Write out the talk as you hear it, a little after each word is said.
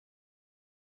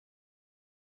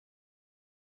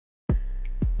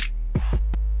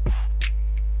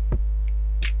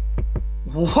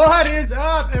What is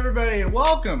up, everybody, and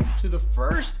welcome to the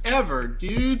first ever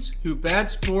Dudes Who Bet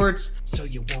Sports. So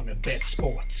you want to bet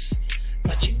sports,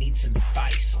 but you need some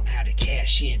advice on how to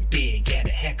cash in big at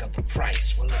a heck of a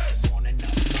price. Well, if you want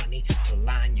enough money to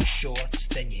line your shorts,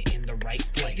 then you're in the right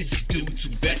place. This is Dudes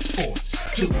Who Bet Sports.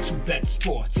 Dudes Who Bet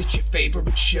Sports, it's your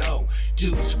favorite show.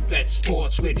 Dudes Who Bet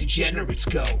Sports, where degenerates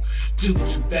go.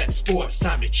 Dudes Who Bet Sports,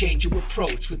 time to change your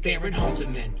approach with Aaron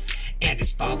Halterman and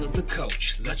his father, the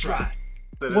coach. Let's ride.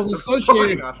 Well, the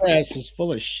Associated Press is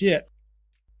full of shit.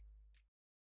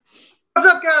 What's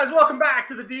up, guys? Welcome back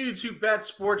to the Dudes Who Bet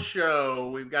Sports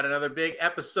Show. We've got another big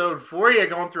episode for you,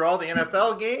 going through all the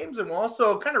NFL games, and we'll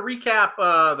also kind of recap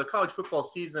the college football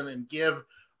season and give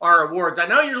our awards. I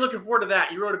know you're looking forward to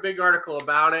that. You wrote a big article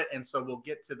about it, and so we'll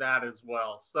get to that as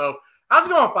well. So how's it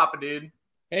going, Papa Dude?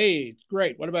 Hey, it's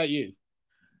great. What about you?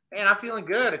 Man, I'm feeling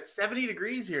good. It's 70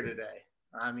 degrees here today.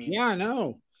 Yeah, I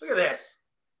know. Look at this.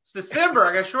 It's December.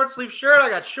 I got a short sleeve shirt. I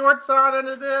got shorts on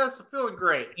under this. I'm feeling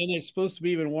great. And it's supposed to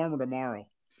be even warmer tomorrow.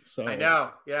 So I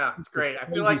know. Yeah, it's great. I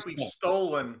feel like we've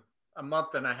stolen a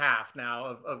month and a half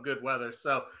now of good weather.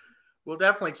 So we'll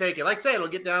definitely take it. Like I say, it'll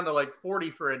get down to like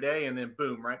 40 for a day and then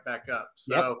boom, right back up.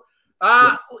 So,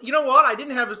 You know what? I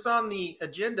didn't have this on the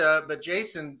agenda, but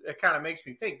Jason, it kind of makes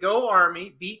me think. Go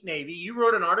Army, beat Navy. You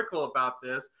wrote an article about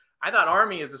this. I thought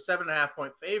Army is a 7.5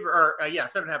 point favorite,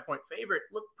 7.5 point favorite.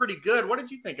 Looked pretty good. What did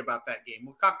you think about that game?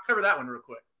 We'll cover that one real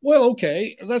quick. Well,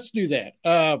 okay, let's do that.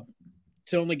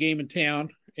 It's the only game in town,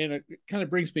 and it kind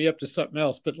of brings me up to something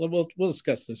else, but we'll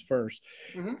discuss this first.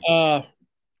 Mm-hmm.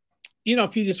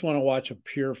 If you just want to watch a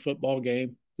pure football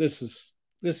game, this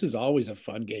is always a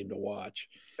fun game to watch.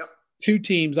 Yep. Two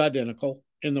teams identical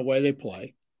in the way they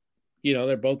play.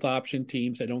 They're both option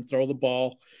teams. They don't throw the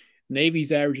ball.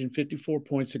 Navy's averaging 54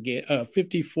 points a game,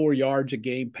 54 yards a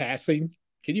game passing.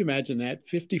 Can you imagine that?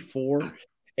 54.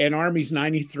 And Army's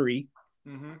 93.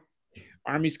 Mm-hmm.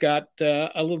 Army's got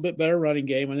a little bit better running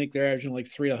game. I think they're averaging like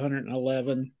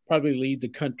 311. Probably lead the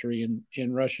country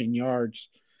in rushing yards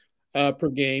per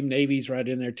game. Navy's right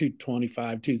in there,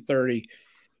 225, 230.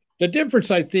 The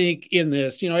difference, I think, in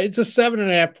this, it's a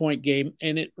 7.5 point game,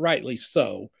 and it rightly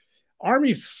so.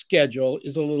 Army's schedule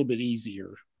is a little bit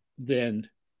easier than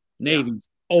Navy's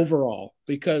overall,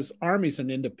 because Army's an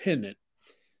independent.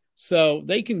 So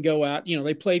they can go out,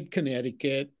 they played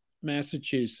Connecticut,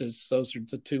 Massachusetts. Those are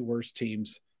the two worst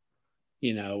teams,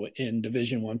 in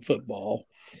Division I football.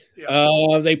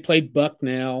 Yeah. They played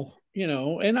Bucknell,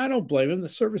 and I don't blame them. The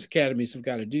service academies have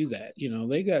got to do that.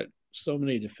 They got so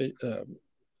many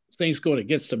things going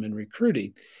against them in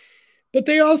recruiting. But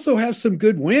they also have some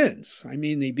good wins. I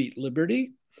mean, they beat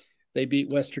Liberty. They beat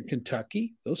Western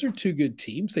Kentucky. Those are two good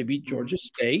teams. They beat Georgia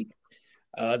State.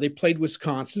 They played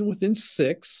Wisconsin within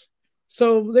 6.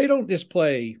 So they don't just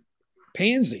play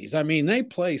pansies. I mean, they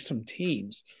play some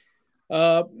teams.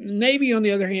 Navy, on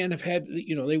the other hand, have had,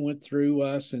 they went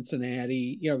through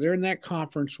Cincinnati. They're in that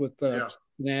conference with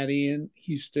Cincinnati and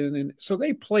Houston. And so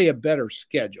they play a better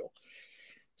schedule.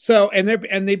 So, and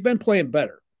they've been playing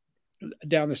better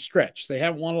down the stretch. They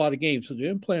haven't won a lot of games, so they've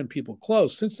been playing people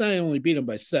close. Cincinnati only beat them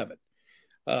by 7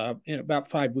 in about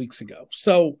 5 weeks ago.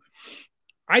 So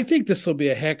I think this will be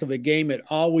a heck of a game. It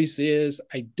always is.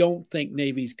 I don't think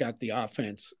Navy's got the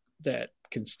offense that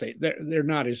can stay. They're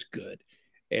not as good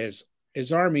as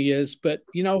Army is, but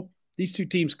these two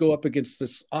teams go up against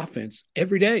this offense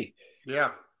every day.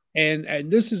 Yeah. And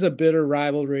this is a bitter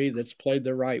rivalry that's played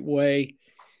the right way.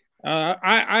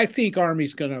 I think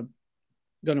Army's going to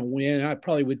win. I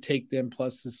probably would take them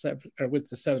plus the 7 or with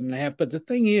the 7.5. But the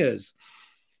thing is,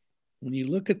 when you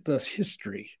look at the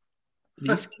history,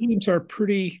 these games are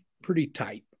pretty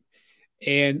tight.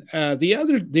 And the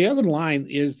other line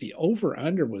is the over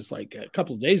under was like a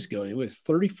couple of days ago. It was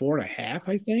 34.5,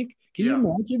 I think. Can you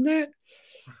imagine that?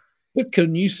 But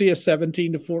can you see a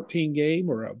 17-14 game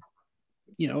or a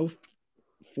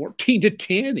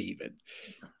 14-10 even?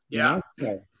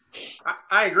 So.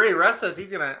 I agree. Russ says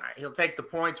he'll take the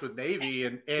points with Navy,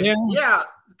 and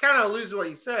kind of alludes to what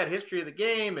you said. History of the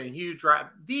game and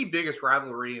the biggest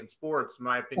rivalry in sports, in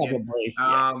my opinion.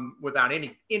 Probably, without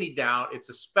any doubt. It's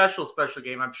a special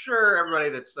game. I'm sure everybody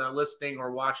that's listening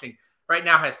or watching right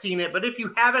now has seen it, but if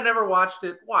you haven't ever watched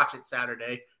it, watch it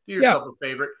Saturday. Do yourself a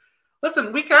favorite.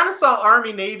 Listen, we kind of saw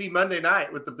Army Navy Monday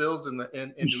night with the Bills in New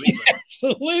England.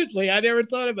 Absolutely, I never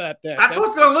thought about that. That's what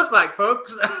it's going to look like,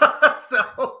 folks.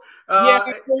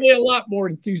 Probably a lot more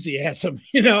enthusiasm,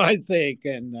 I think.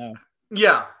 And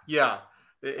exactly.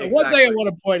 One thing I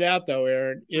want to point out, though,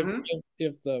 Aaron,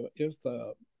 if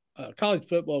the college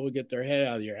football would get their head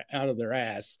out of their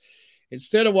ass,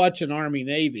 instead of watching Army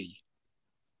Navy,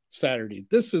 Saturday.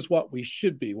 This is what we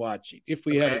should be watching. If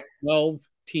we had a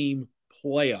 12-team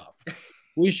playoff,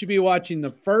 we should be watching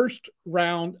the first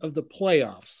round of the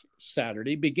playoffs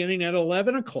Saturday, beginning at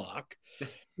 11 o'clock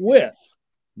with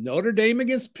Notre Dame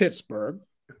against Pittsburgh.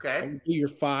 Okay. Your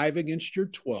 5 against your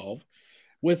 12,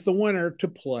 with the winner to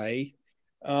play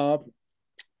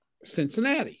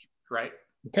Cincinnati. Right.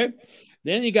 Okay.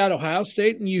 Then you got Ohio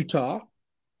State and Utah,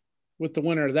 with the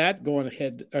winner of that going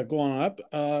up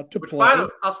to play.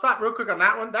 I'll stop real quick on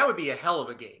that one. That would be a hell of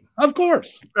a game. Of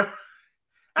course.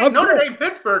 Notre Dame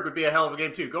Pittsburgh would be a hell of a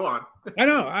game too. Go on. I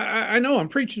know. I know. I'm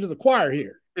preaching to the choir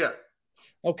here. Yeah.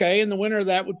 Okay. And the winner of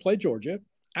that would play Georgia.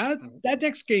 That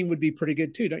next game would be pretty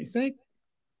good too, don't you think?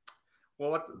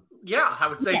 Well, yeah, I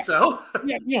would say so.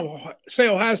 Yeah, say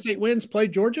Ohio State wins, play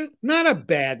Georgia. Not a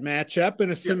bad matchup in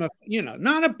a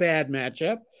not a bad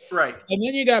matchup. Right. And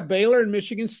then you got Baylor and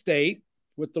Michigan State,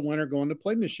 with the winner going to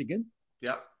play Michigan.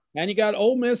 Yep. And you got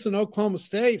Ole Miss and Oklahoma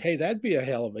State. Hey, that'd be a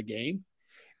hell of a game.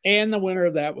 And the winner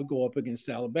of that would go up against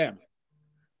Alabama.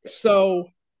 So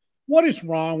what is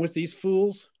wrong with these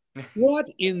fools? What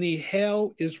in the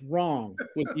hell is wrong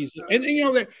with these? And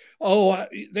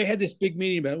they had this big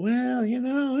meeting about,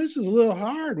 this is a little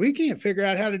hard. We can't figure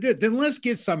out how to do it. Then let's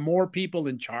get some more people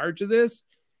in charge of this.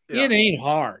 Yeah. It ain't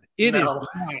hard. It is not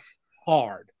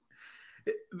hard.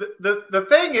 The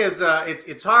thing is,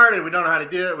 it's hard, and we don't know how to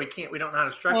do it. We don't know how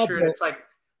to structure it. It's like,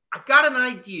 I've got an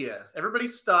idea. Everybody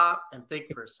stop and think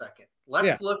for a second.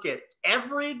 Let's look at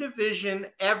every division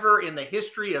ever in the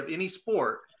history of any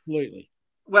sport. Completely.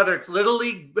 Whether it's Little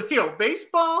League,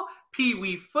 baseball, Pee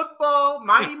Wee football,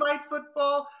 Mighty Might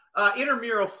football,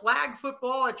 intramural flag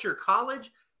football at your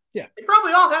college. Yeah. They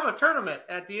probably all have a tournament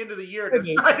at the end of the year to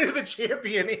decide who the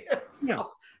champion is. Yeah.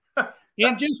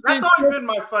 That's always been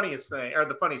my funniest thing, or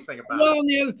the funniest thing about it. Well, and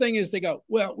the other thing is they go,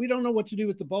 well, we don't know what to do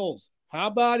with the bowls. How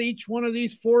about each one of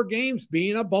these 4 games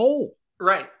being a bowl?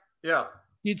 Right. Yeah.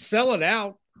 You'd sell it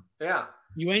out. Yeah.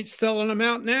 You ain't selling them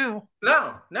out now.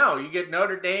 No. You get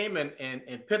Notre Dame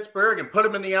and Pittsburgh and put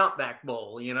them in the Outback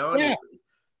Bowl, Yeah.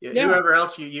 Whoever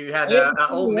else you had,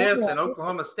 Ole Miss and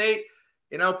Oklahoma State,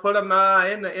 put them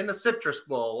in the Citrus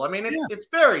Bowl. I mean, it's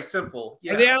very simple.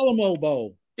 Yeah. Or the Alamo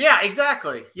Bowl. Yeah,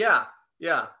 exactly. Yeah.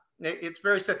 It's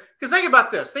very simple. Because think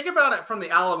about this. Think about it from the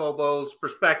Alamo Bowl's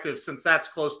perspective, since that's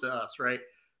close to us, right?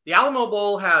 The Alamo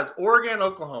Bowl has Oregon,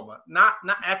 Oklahoma. Not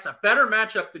that's a better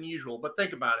matchup than usual, but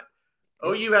think about it.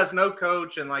 OU has no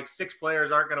coach, and like 6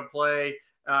 players aren't going to play.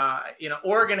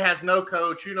 Oregon has no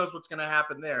coach. Who knows what's going to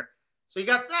happen there? So you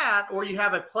got that, or you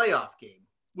have a playoff game.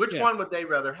 Which one would they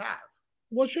rather have?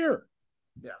 Well, sure.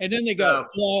 Yeah. And then they go,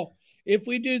 well, if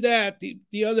we do that,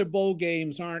 the other bowl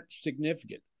games aren't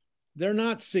significant. They're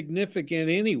not significant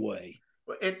anyway.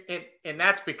 And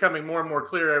that's becoming more and more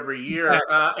clear every year.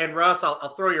 And Russ,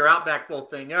 I'll throw your Outback Bowl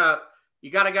thing up. You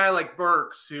got a guy like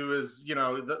Burks, who is,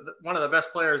 one of the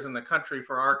best players in the country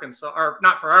for Arkansas, or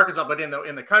not for Arkansas, but in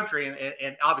the country,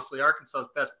 and obviously Arkansas's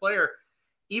best player.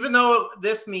 Even though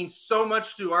this means so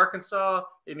much to Arkansas,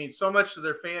 it means so much to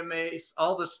their fan base,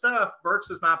 all this stuff, Burks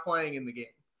is not playing in the game.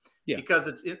 Yeah. Because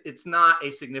it's not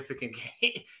a significant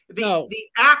game. The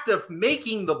act of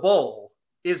making the bowl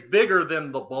is bigger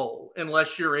than the bowl,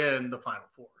 unless you're in the Final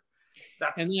Four.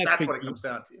 That's what it comes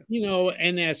down to.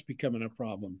 And that's becoming a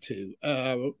problem too.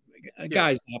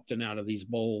 Guys opting out of these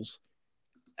bowls.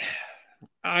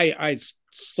 I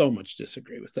so much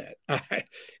disagree with that.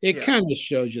 It kind of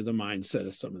shows you the mindset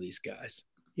of some of these guys.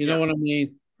 You know what I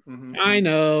mean? Mm-hmm. I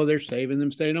know they're saving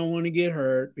them, so they don't want to get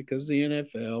hurt because the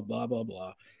NFL, blah, blah,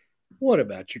 blah. What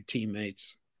about your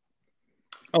teammates?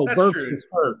 Oh, Burks is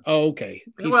hurt. Oh, okay.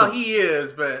 He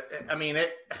is, but I mean,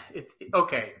 it's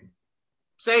okay.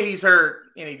 Say he's hurt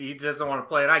and he doesn't want to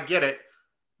play, and I get it.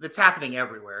 It's happening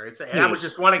everywhere. That was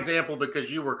just one example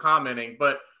because you were commenting,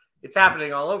 but it's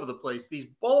happening all over the place. These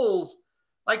bowls,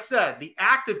 like I said, the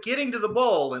act of getting to the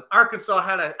bowl, and Arkansas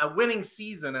had a winning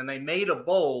season and they made a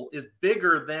bowl, is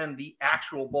bigger than the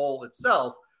actual bowl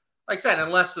itself. Like I said,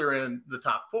 unless they're in the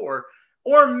top 4.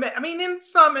 Or, I mean, in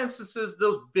some instances,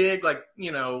 those big,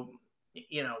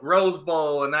 Rose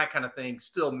Bowl and that kind of thing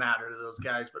still matter to those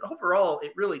guys. But overall,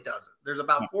 it really doesn't. There's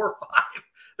about 4 or 5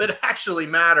 that actually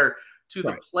matter to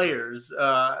the players,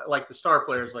 like the star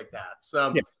players like that.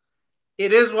 So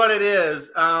it is what it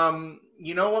is.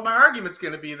 You know what my argument's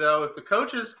going to be, though? If the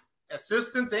coaches,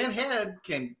 assistants, and head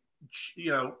can,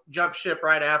 jump ship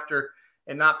right after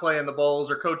and not play in the bowls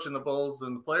or coach in the bowls,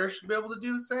 then the players should be able to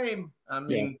do the same. I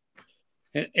mean –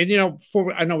 And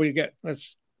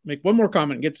let's make one more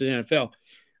comment and get to the NFL.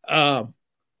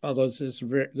 Although this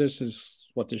is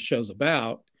what this show's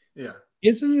about. Yeah.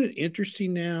 Isn't it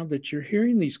interesting now that you're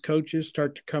hearing these coaches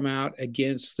start to come out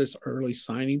against this early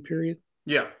signing period?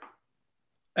 Yeah.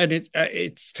 And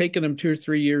it's taken them 2 or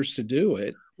 3 years to do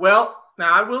it. Well,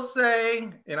 now I will say,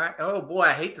 and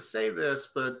I hate to say this,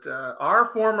 but our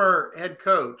former head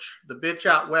coach, the bitch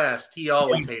out west, he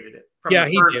always hated it. From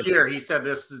the first year, he said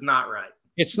this is not right.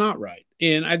 It's not right.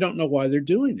 And I don't know why they're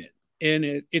doing it.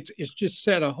 And it's just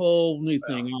set a whole new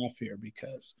thing off here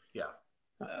because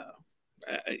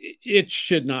it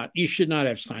should not. You should not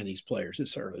have signed these players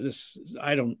this early.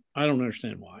 I don't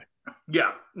understand why.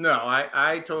 Yeah, no,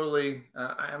 I am totally.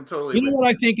 You know what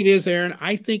I think it is, Aaron?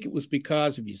 I think it was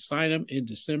because if you sign them in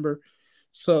December,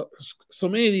 so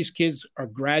many of these kids are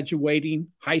graduating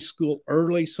high school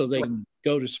early so they can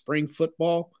go to spring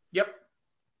football. Yep,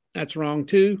 that's wrong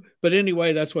too. But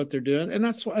anyway, that's what they're doing, and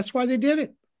that's why they did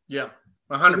it. Yeah,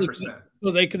 100%.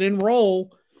 So they can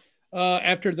enroll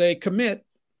after they commit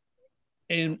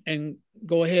and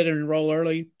go ahead and enroll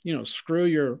early. You know, screw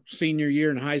your senior year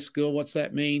in high school. What's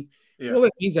that mean? Yeah. Well,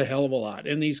 it means a hell of a lot.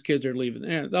 And these kids are leaving.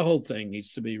 The whole thing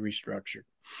needs to be restructured.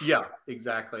 Yeah,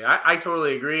 exactly. I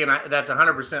totally agree. And that's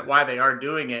 100% why they are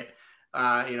doing it.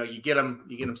 You get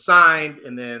them signed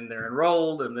and then they're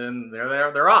enrolled and then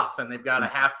they're off and they've got a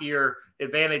half year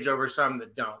advantage over some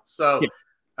that don't. So,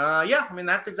 I mean,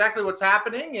 that's exactly what's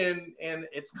happening. And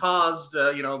it's caused,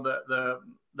 the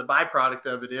byproduct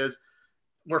of it is,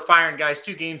 we're firing guys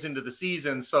 2 games into the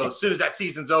season. So as soon as that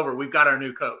season's over, we've got our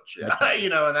new coach, and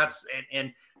that's,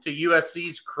 and to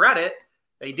USC's credit,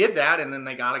 they did that. And then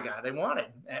they got a guy they wanted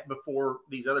before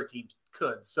these other teams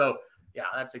could. So yeah,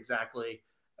 that's exactly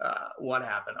what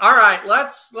happened. All right,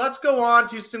 let's go on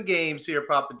to some games here,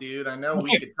 Papa Dude. I know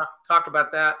we could talk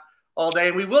about that all day,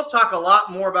 and we will talk a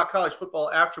lot more about college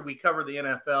football after we cover the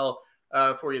NFL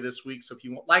for you this week. So if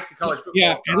you like the college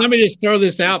football, and let me just throw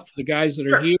this out for the guys that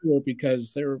are here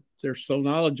because they're so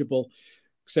knowledgeable,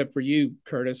 except for you,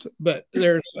 Curtis. But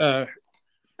there's I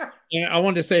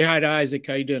wanted to say hi to Isaac.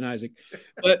 How you doing, Isaac?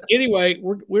 But anyway,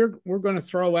 we're going to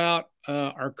throw out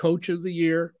our coach of the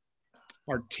year,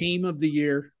 our team of the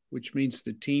year, which means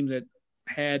the team that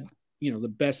had the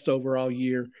best overall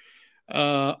year,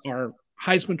 our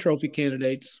Heisman Trophy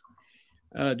candidates,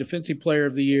 defensive player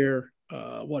of the year.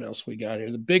 What else we got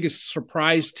here? The biggest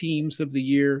surprise teams of the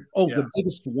year. The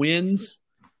biggest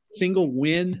single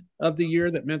win of the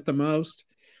year that meant the most.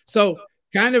 So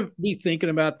kind of be thinking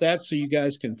about that so you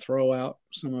guys can throw out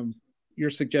some of your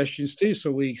suggestions too so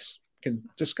we can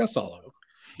discuss all of them.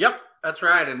 Yep, that's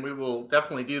right. And we will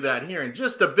definitely do that here in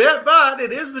just a bit. But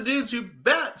it is the Dudes Who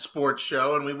Bet sports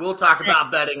show, and we will talk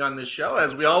about betting on this show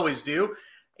as we always do.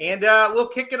 And we'll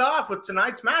kick it off with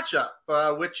tonight's matchup,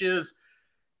 which is,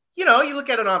 you look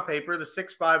at it on paper, the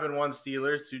 6-5-1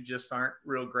 Steelers, who just aren't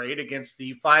real great, against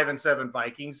the 5-7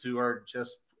 Vikings, who are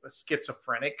just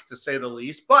schizophrenic, to say the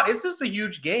least. But it's just a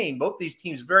huge game. Both these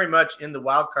teams very much in the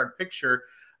wild card picture.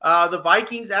 The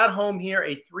Vikings at home here,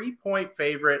 a 3-point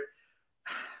favorite.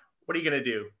 What are you going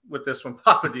to do with this one,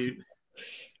 Papa Dude?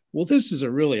 Well, this is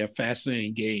really a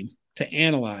fascinating game to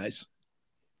analyze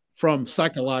from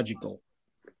psychological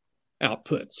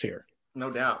outputs here.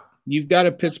 No doubt. You've got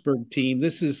a Pittsburgh team.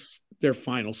 This is their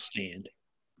final stand,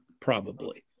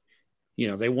 probably.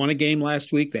 They won a game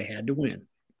last week. They had to win.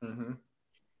 Mm-hmm.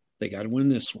 They got to win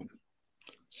this one.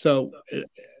 So,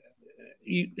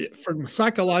 from a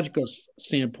psychological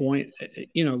standpoint,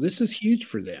 this is huge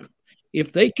for them.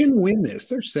 If they can win this,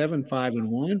 they're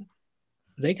 7-5-1.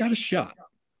 They got a shot.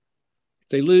 If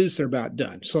they lose, they're about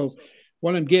done. So,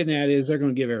 what I'm getting at is they're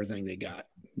going to give everything they got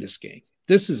this game.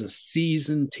 This is a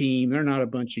seasoned team. They're not a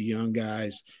bunch of young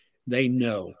guys. They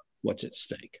know what's at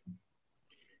stake.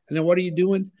 And then what are you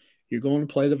doing? You're going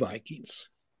to play the Vikings,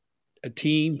 a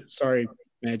team,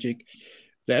 Magic,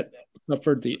 that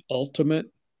suffered the ultimate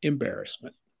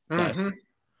embarrassment last night.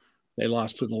 They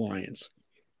lost to the Lions.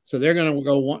 So they're going to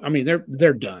go one. I mean,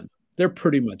 they're done. They're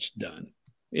pretty much done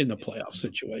in the playoff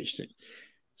situation.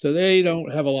 So they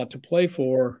don't have a lot to play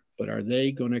for, but are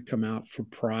they going to come out for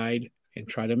pride and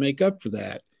try to make up for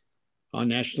that on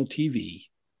national TV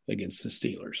against the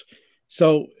Steelers?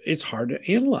 So it's hard to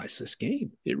analyze this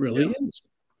game. It really is.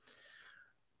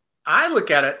 I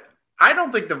look at it. I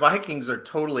don't think the Vikings are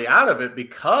totally out of it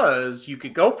because you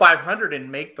could go 500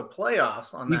 and make the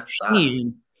playoffs on that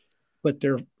side. But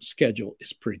their schedule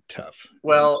is pretty tough.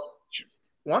 Well,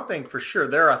 one thing for sure,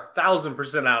 they're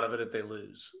 1,000% out of it if they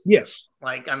lose. Yes.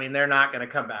 They're not going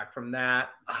to come back from that.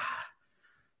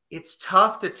 It's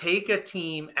tough to take a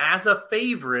team as a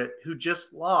favorite who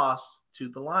just lost to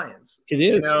the Lions. It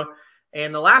is.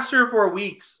 And the last 3 or 4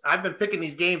 weeks, I've been picking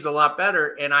these games a lot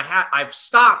better, and I've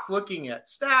stopped looking at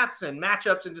stats and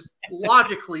matchups and just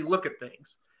logically look at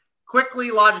things.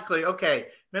 Quickly, logically, okay,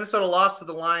 Minnesota lost to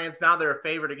the Lions. Now they're a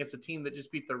favorite against a team that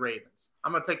just beat the Ravens.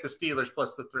 I'm going to take the Steelers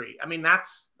plus the 3. I mean,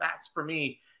 that's for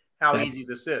me how easy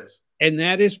this is. And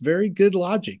that is very good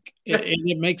logic. And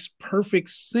it makes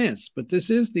perfect sense. But this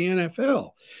is the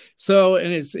NFL. So,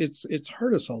 and it's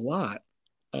hurt us a lot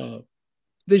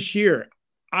this year.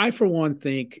 I, for one,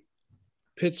 think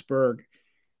Pittsburgh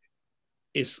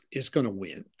is going to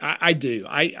win. I do.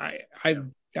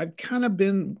 I've kind of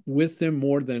been with them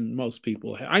more than most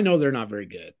people have. I know they're not very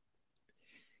good,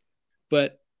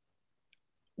 but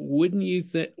wouldn't you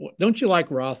think? Don't you like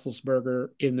Roethlisberger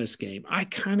in this game? I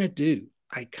kind of do.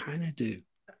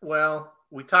 Well,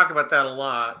 we talk about that a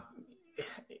lot.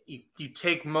 You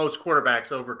take most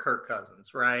quarterbacks over Kirk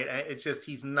Cousins, right? It's just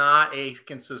he's not a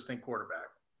consistent quarterback.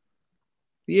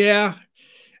 Yeah.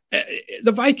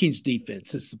 The Vikings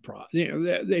defense is the problem. You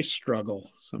know, they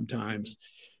struggle sometimes,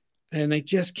 and they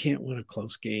just can't win a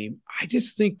close game. I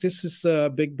just think this is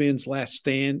Big Ben's last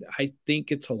stand. I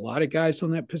think it's a lot of guys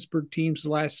on that Pittsburgh team's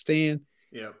last stand.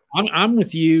 Yeah, I'm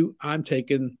with you. I'm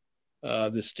taking the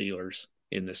Steelers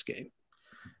in this game.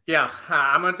 Yeah,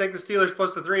 I'm going to take the Steelers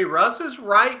plus the 3. Russ is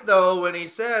right, though, when he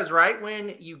says right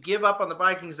when you give up on the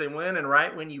Vikings, they win, and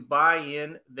right when you buy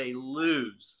in, they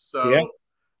lose. So yeah.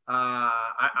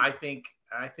 I think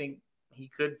he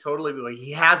could totally be.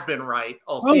 He has been right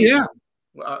all season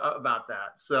about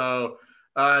that. So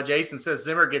Jason says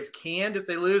Zimmer gets canned if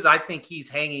they lose. I think he's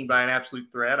hanging by an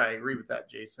absolute thread. I agree with that,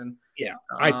 Jason. Yeah,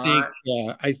 I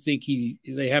think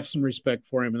they have some respect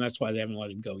for him, and that's why they haven't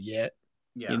let him go yet.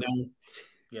 Yeah. You know.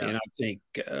 Yeah. And I think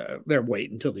they're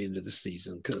waiting until the end of the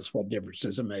season because what difference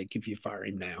does it make if you fire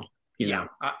him now? You know?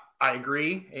 I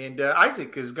agree. And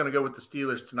Isaac is going to go with the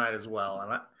Steelers tonight as well.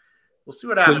 And we'll see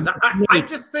what happens. I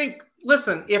just think,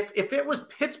 listen, if it was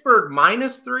Pittsburgh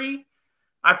minus 3,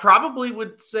 I probably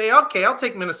would say, okay, I'll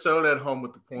take Minnesota at home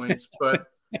with the points. But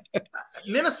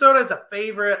Minnesota is a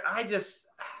favorite.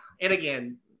 And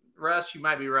again, Russ, you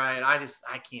might be right.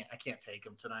 I can't take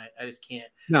them tonight. I just can't.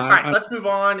 No, all right, let's move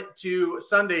on to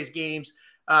Sunday's games.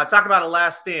 Talk about a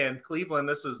last stand. Cleveland,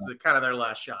 this is kind of their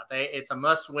last shot. It's a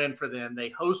must win for them. They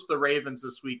host the Ravens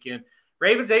this weekend.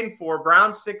 Ravens 8-4,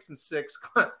 Browns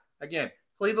 6-6. Again,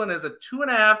 Cleveland is a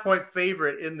 2.5-point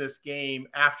favorite in this game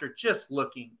after just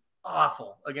looking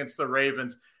awful against the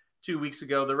Ravens 2 weeks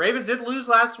ago. The Ravens did lose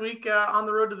last week on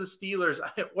the road to the Steelers.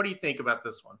 What do you think about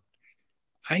this one?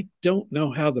 I don't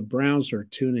know how the Browns are a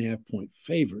 2.5-point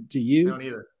favorite. Do you? I don't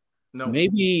either. No.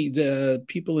 Maybe the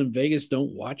people in Vegas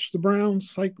don't watch the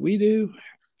Browns like we do.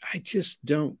 I just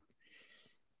don't.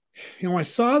 You know, I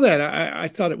saw that. I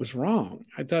thought it was wrong.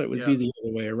 I thought it would be the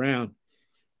other way around.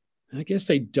 I guess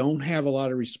they don't have a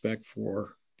lot of respect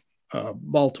for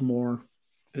Baltimore.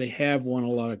 They have won a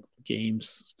lot of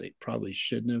games they probably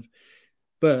shouldn't have.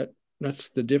 But that's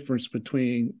the difference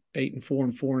between 8-4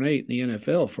 and 4-8 in the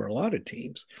NFL for a lot of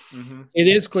teams. Mm-hmm. It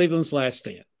is Cleveland's last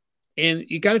stand. And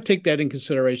you got to take that in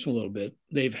consideration a little bit.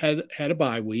 They've had a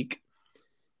bye week.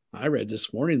 I read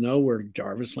this morning, though, where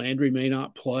Jarvis Landry may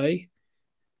not play.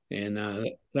 And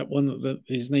that one,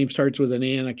 his name starts with an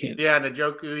N. I can't. Yeah,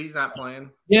 Njoku, he's not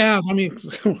playing. Yeah, I mean,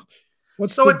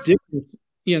 what's the difference?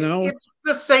 You know, it's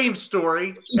the same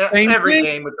story every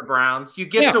game with the Browns. You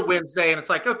get to Wednesday and it's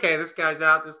like, okay, this guy's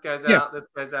out, this guy's out, this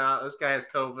guy's out, this guy has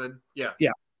COVID. Yeah.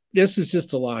 This is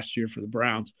just a lost year for the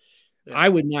Browns. Yeah. I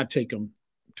would not take them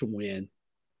to win.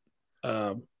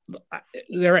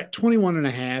 They're at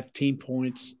 21.5 team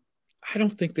points. I don't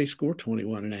think they score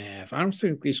 21.5. I don't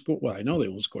think they score. Well, I know they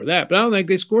will score that, but I don't think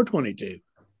they score 22.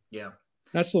 Yeah.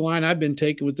 That's the line I've been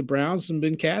taking with the Browns and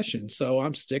been cashing. So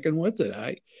I'm sticking with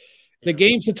it. The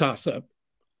game's a toss-up,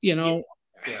 you know.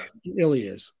 Yeah. It really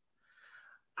is.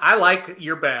 I like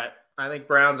your bet. I think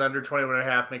Browns under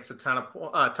 21.5 makes a ton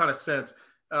of sense.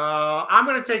 I'm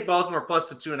going to take Baltimore plus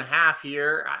the 2.5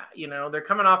 here. They're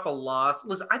coming off a loss.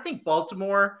 Listen, I think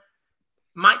Baltimore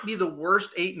might be the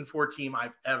worst 8-4 team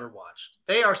I've ever watched.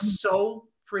 They are so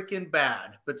freaking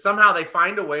bad, but somehow they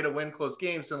find a way to win close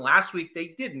games. And last week they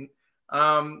didn't.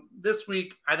 This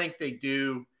week I think they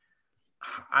do.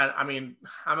 I mean,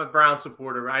 I'm a Brown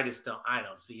supporter. I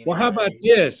don't see. Well, how about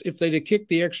this? If they'd have kicked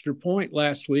the extra point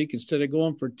last week instead of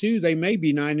going for 2, they may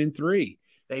be 9-3.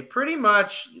 They pretty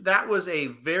much, that was a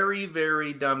very,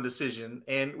 very dumb decision.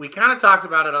 And we kind of talked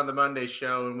about it on the Monday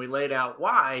show and we laid out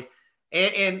why.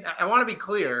 And I want to be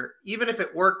clear, even if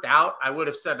it worked out, I would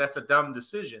have said that's a dumb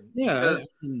decision. Yeah.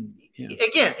 Because,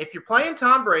 again, if you're playing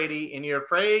Tom Brady and you're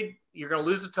afraid you're going to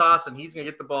lose a toss and he's going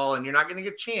to get the ball and you're not going to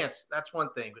get a chance. That's one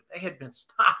thing. But they had been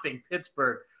stopping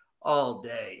Pittsburgh all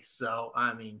day. So,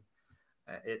 I mean,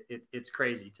 it's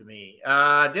crazy to me.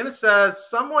 Dennis says,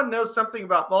 someone knows something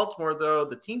about Baltimore, though.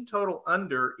 The team total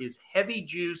under is heavy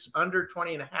juice under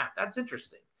 20.5. That's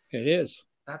interesting. It is.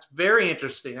 That's very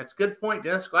interesting. That's a good point,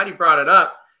 Dennis. Glad you brought it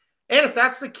up. And if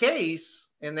that's the case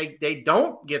and they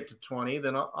don't get to 20,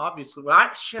 then obviously,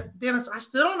 Dennis, I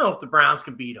still don't know if the Browns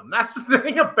can beat them. That's the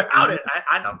thing about it.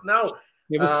 I don't know.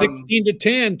 It was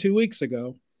 16-10 2 weeks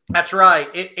ago. That's right.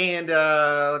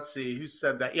 Let's see who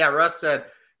said that. Yeah, Russ said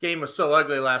game was so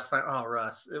ugly last night. Oh,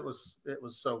 Russ, it was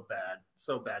so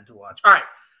bad to watch. All right,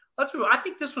 let's move on. I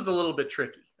think this was a little bit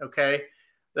tricky. Okay,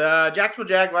 the Jacksonville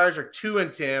Jaguars are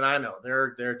 2-10. I know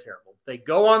they're terrible. They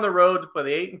go on the road to play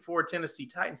the 8-4 Tennessee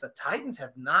Titans. The Titans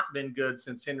have not been good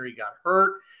since Henry got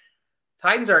hurt.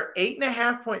 Titans are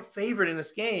 8.5-point favorite in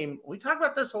this game. We talk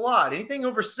about this a lot. Anything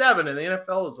over 7 in the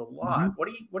NFL is a lot.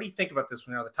 Mm-hmm. What do you think about this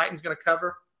one? Are the Titans going to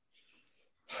cover?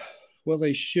 Well,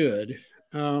 they should.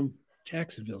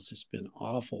 Jacksonville's just been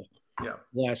awful the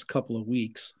last couple of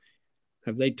weeks.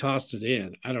 Have they tossed it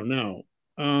in? I don't know.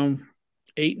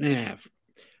 8.5.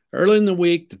 Early in the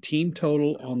week, the team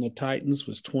total on the Titans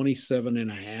was 27.5.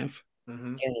 Mm-hmm. I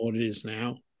don't know what it is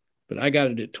now, but I got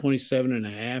it at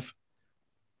 27.5.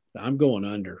 I'm going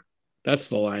under. That's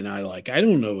the line I like. I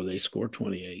don't know if they score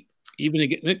 28. Even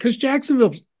again, because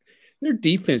Jacksonville, their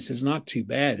defense is not too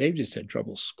bad. They've just had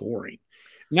trouble scoring.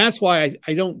 And that's why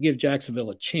I don't give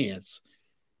Jacksonville a chance.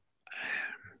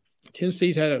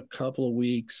 Tennessee's had a couple of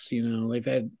weeks. They've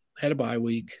had a bye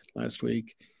week last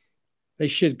week. They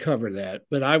should cover that.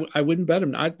 But I wouldn't bet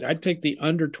them. I'd take the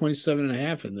under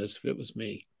 27.5 in this if it was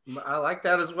me. I like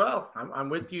that as well. I'm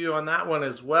with you on that one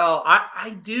as well.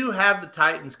 I do have the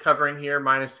Titans covering here,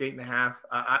 minus 8.5.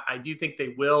 I do think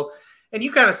they will. And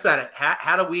you kind of said it.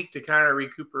 Had a week to kind of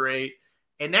recuperate.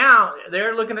 And now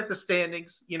they're looking at the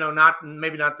standings,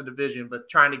 maybe not the division, but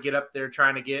trying to get up there,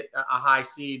 trying to get a high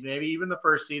seed, maybe even the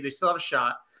first seed. They still have a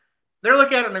shot. They're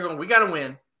looking at it and they're going, we got to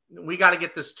win. We got to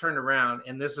get this turned around.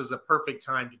 And this is a perfect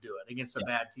time to do it against a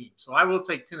bad team. So I will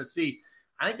take Tennessee.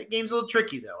 I think the game's a little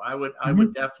tricky, though. I would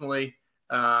definitely,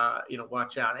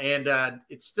 watch out. And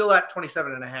it's still at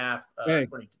 27.5,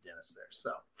 according to Dennis there.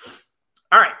 So,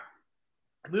 all right.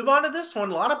 Move on to this one.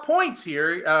 A lot of points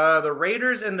here. The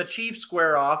Raiders and the Chiefs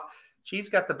square off. Chiefs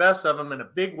got the best of them in a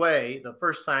big way the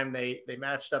first time they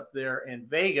matched up there in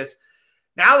Vegas.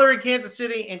 Now they're in Kansas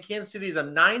City, and Kansas City is a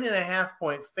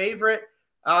 9.5-point favorite.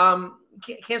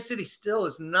 Kansas City still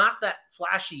is not that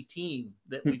flashy team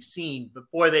that we've seen, but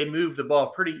boy, they moved the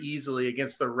ball pretty easily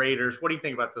against the Raiders. What do you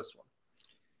think about this one?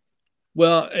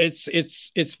 Well,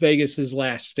 it's Vegas's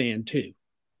last stand too,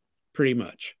 pretty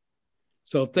much.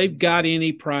 So if they've got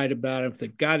any pride about it, if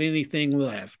they've got anything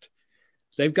left,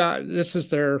 this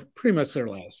is pretty much their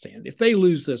last stand. If they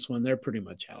lose this one, they're pretty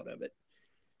much out of it.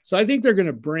 So I think they're going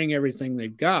to bring everything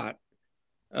they've got.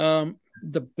 The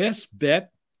best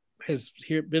bet has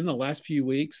been the last few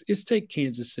weeks is take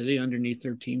Kansas City underneath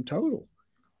their team total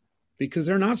because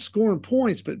they're not scoring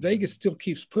points, but Vegas still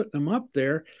keeps putting them up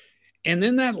there. And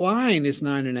then that line is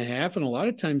 9.5. And a lot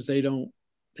of times they don't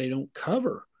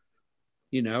cover,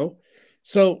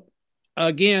 So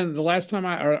again, the last time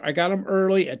I got them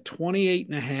early at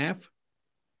 28.5,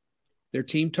 their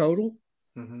team total.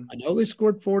 Mm-hmm. I know they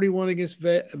scored 41 against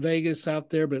Vegas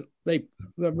out there, but the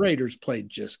Raiders played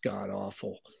just god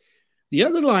awful. The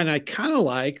other line I kind of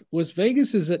like was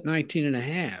Vegas is at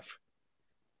 19.5.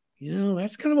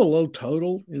 That's kind of a low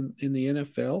total in the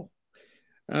NFL.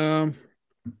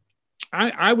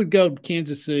 I would go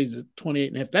Kansas City at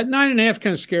 28.5. That 9.5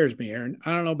 kind of scares me, Aaron.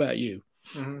 I don't know about you.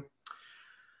 Mm-hmm.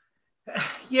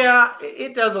 Yeah,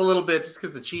 it does a little bit just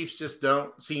because the Chiefs just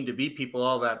don't seem to beat people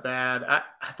all that bad.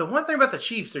 The one thing about the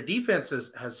Chiefs, their defense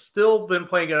has still been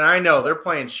playing good. And I know they're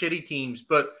playing shitty teams,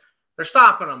 but they're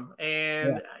stopping them.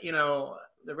 And,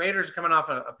 the Raiders are coming off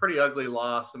a pretty ugly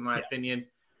loss, in my opinion.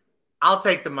 I'll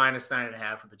take the minus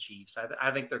 9.5 with the Chiefs.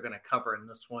 I think they're going to cover in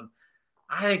this one.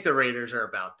 I think the Raiders are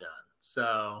about done.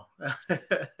 So you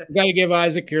got to give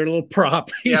Isaac here a little prop.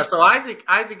 So Isaac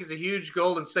is a huge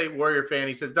Golden State Warrior fan.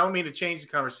 He says, don't mean to change the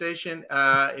conversation.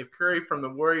 If Curry from the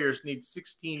Warriors needs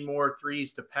 16 more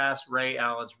threes to pass Ray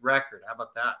Allen's record, how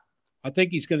about that? I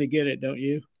think he's going to get it, don't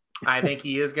you? I think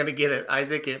he is going to get it,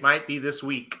 Isaac. It might be this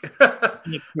week.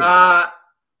 Papa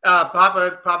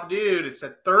Dude, it's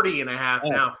at 30.5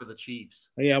 now for the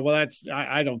Chiefs. Yeah, well,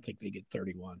 I don't think they get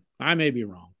 31. I may be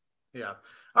wrong. Yeah.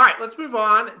 All right, let's move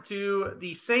on to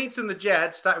the Saints and the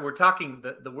Jets. We're talking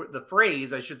the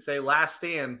phrase, I should say, last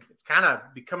stand. It's kind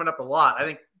of be coming up a lot. I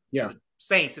think the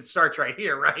Saints. It starts right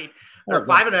here, right? They're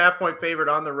 5.5-point favorite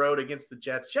on the road against the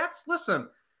Jets. Jets, listen,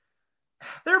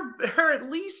 they're at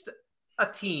least a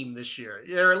team this year.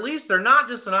 They're not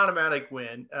just an automatic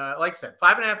win. Like I said,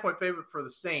 5.5-point favorite for the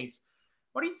Saints.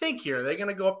 What do you think here? Are they going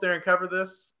to go up there and cover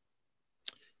this?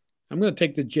 I'm going to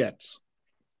take the Jets.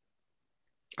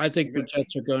 I think the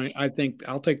Jets are going. I think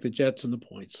I'll take the Jets and the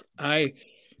points. I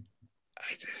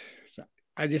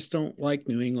just don't like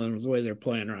New England the way they're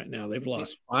playing right now. They've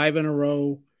lost 5 in a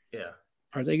row. Yeah.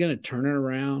 Are they going to turn it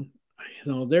around?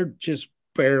 They're just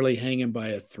barely hanging by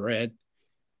a thread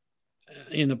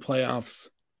in the playoffs.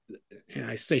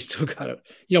 And they still got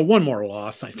one more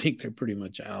loss. I think they're pretty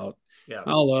much out. Yeah.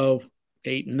 Although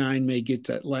 8 and 9 may get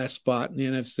that last spot in the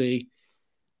NFC.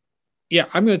 Yeah,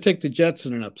 I'm going to take the Jets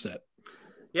in an upset.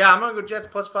 Yeah, I'm going to go Jets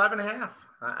plus 5.5.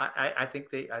 I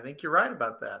think you're right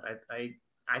about that.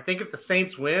 I think if the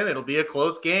Saints win, it'll be a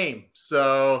close game.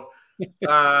 So,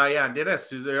 Dennis,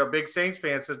 who's a big Saints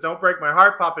fan, says, "Don't break my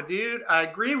heart, Papa dude." I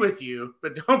agree with you,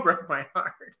 but don't break my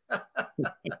heart.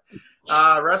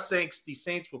 Russ thinks the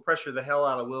Saints will pressure the hell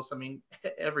out of Wilson. I mean,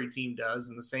 every team does,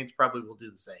 and the Saints probably will do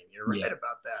the same. You're right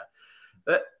about that.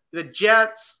 But the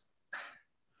Jets,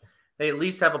 they at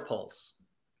least have a pulse.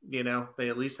 They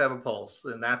at least have a pulse,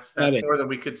 and that's more than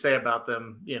we could say about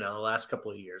them, the last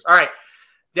couple of years. All right.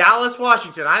 Dallas,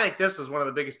 Washington. I think this is one of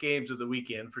the biggest games of the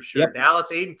weekend for sure. Yep.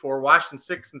 Dallas 8-4, Washington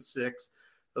 6-6.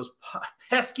 Those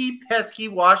pesky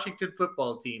Washington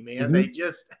football team, man. Mm-hmm. They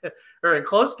just are in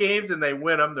close games and they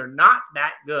win them. They're not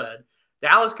that good.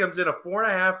 Dallas comes in a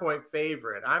 4.5-point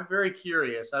favorite. I'm very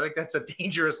curious. I think that's a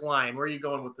dangerous line. Where are you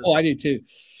going with this? Oh, I do too.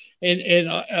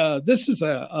 And this is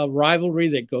a rivalry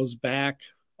that goes back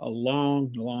a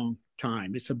long, long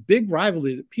time. It's a big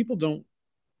rivalry that people don't,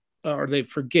 or they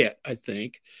forget, I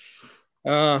think.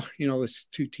 These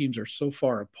two teams are so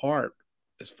far apart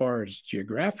as far as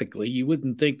geographically. You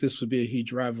wouldn't think this would be a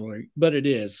huge rivalry, but it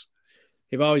is.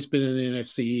 They've always been in the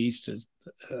NFC East.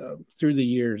 Through the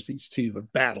years, these two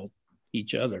have battled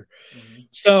each other. Mm-hmm.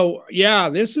 So,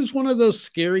 this is one of those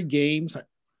scary games.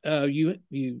 You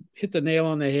hit the nail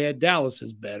on the head. Dallas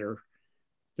is better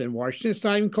than Washington. It's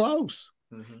not even close.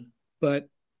 Mm-hmm. But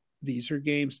these are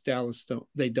games Dallas don't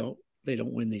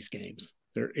win these games.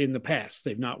 They're in the past.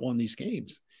 They've not won these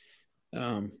games.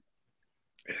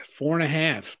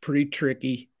 4.5, pretty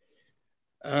tricky.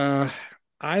 I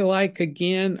like,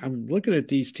 again, I'm looking at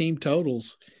these team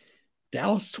totals.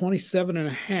 Dallas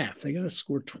 27.5. They got to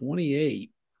score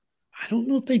 28. I don't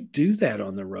know if they do that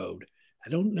on the road. I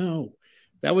don't know.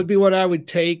 That would be what I would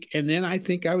take. And then I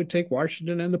think I would take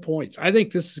Washington and the points. I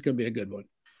think this is going to be a good one.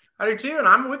 I do too, and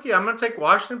I'm with you. I'm going to take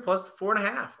Washington plus the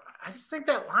 4.5. I just think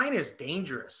that line is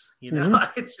dangerous. Mm-hmm.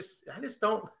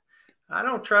 I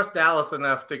don't trust Dallas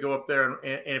enough to go up there.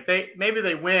 And if maybe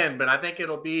they win, but I think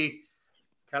it'll be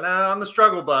kind of on the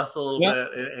struggle bus a little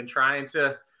bit and trying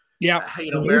to,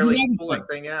 barely pull that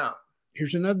thing out.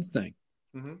 Here's another thing.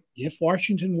 Mm-hmm. If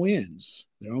Washington wins,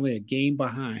 they're only a game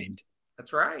behind.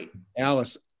 That's right.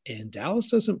 Dallas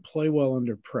doesn't play well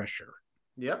under pressure.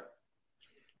 Yep.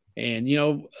 And,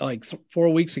 like 4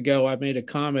 weeks ago, I made a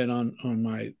comment on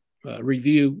my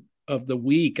review of the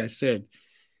week. I said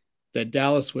that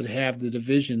Dallas would have the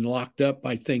division locked up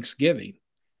by Thanksgiving.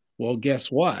 Well,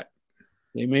 guess what?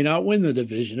 They may not win the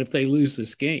division if they lose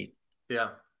this game. Yeah.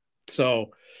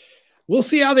 So we'll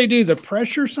see how they do. The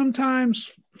pressure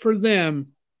sometimes for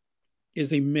them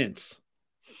is immense.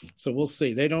 So we'll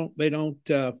see. They don't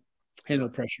handle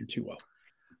pressure too well.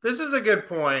 This is a good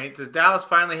point. Dallas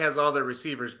finally has all their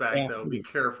receivers back, though. Be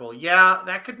careful. Yeah,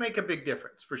 that could make a big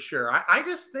difference for sure. I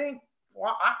just think,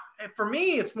 for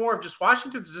me, it's more of just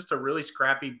Washington's just a really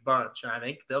scrappy bunch, and I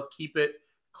think they'll keep it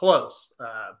close.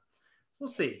 We'll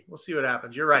see. We'll see what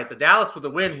happens. You're right. The Dallas with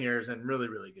the win here is in really,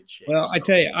 really good shape. Well, I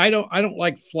tell you, I don't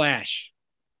like flash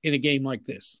in a game like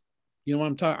this. You know what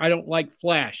I'm talking? I don't like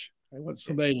flash. I want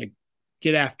somebody to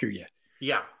get after you.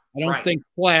 Yeah. I don't think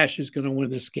flash is going to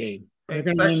win this game.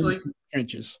 Especially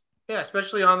trenches. Yeah,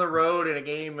 especially on the road in a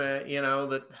game, that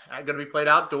going to be played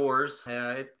outdoors.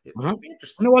 It would be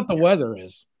interesting. I wonder what the weather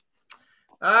is.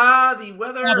 The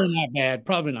weather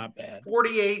probably not bad.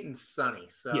 48 and sunny,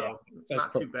 so it's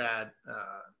not too bad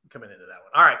coming into that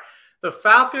one. All right, the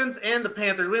Falcons and the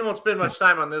Panthers. We won't spend much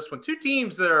time on this one. Two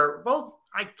teams that are both,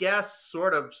 I guess,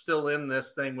 sort of still in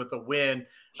this thing with a win.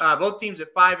 Both teams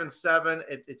at 5-7.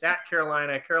 It's at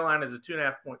Carolina. Carolina is a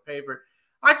 2.5-point favorite.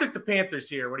 I took the Panthers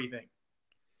here. What do you think?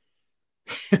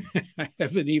 I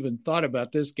haven't even thought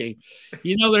about this game.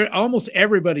 Almost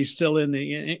everybody's still in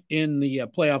the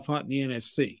playoff hunt in the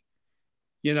NFC.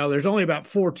 There's only about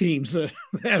 4 teams that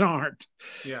aren't.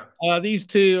 Yeah. These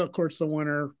two, of course, the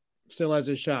winner still has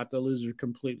a shot. The loser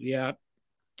completely out.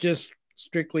 Just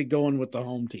strictly going with the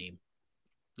home team.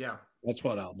 Yeah. That's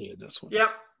what I'll do this one. Yep.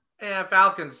 And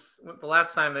Falcons, the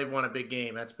last time they've won a big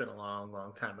game, that's been a long,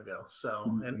 long time ago.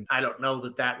 So, and I don't know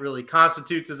that really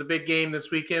constitutes as a big game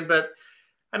this weekend, but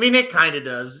I mean, it kind of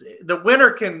does. The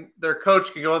winner their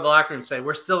coach can go in the locker room and say,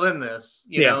 we're still in this,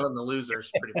 you know, and the loser's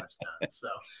pretty much done. So,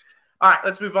 all right,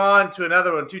 let's move on to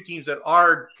another one. Two teams that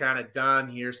are kind of done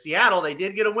here. Seattle, they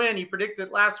did get a win. He predicted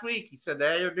it last week. He said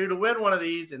they are due to win one of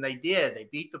these, and they did. They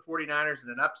beat the 49ers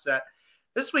in an upset.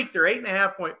 This week, they're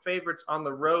 8.5-point favorites on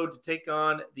the road to take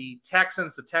on the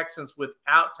Texans. The Texans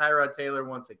without Tyrod Taylor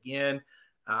once again.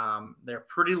 They're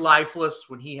pretty lifeless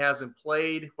when he hasn't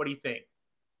played. What do you think?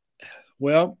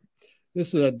 Well,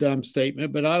 this is a dumb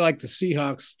statement, but I like the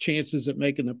Seahawks' chances at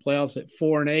making the playoffs at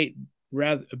 4-8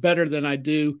 better than I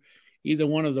do either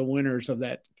one of the winners of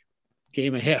that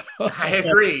game ahead. I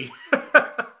agree.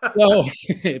 So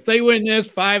if they win this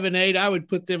 5-8, I would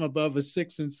put them above a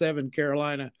 6-7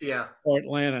 Carolina or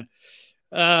Atlanta.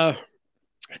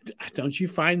 Don't you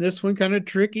find this one kind of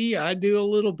tricky? I do a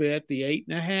little bit. The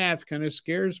 8.5 kind of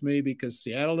scares me because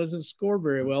Seattle doesn't score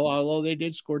very well, although they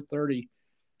did score 30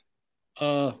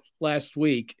 last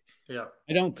week. Yeah.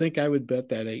 I don't think I would bet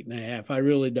that 8.5. I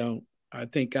really don't. I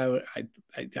think I would.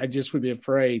 I just would be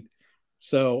afraid.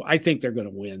 So I think they're going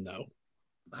to win, though.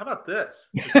 How about this?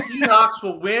 The Seahawks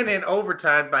will win in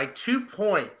overtime by 2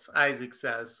 points, Isaac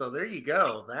says. So there you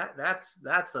go. That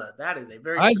is a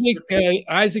very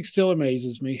Isaac still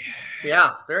amazes me.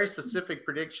 Yeah, very specific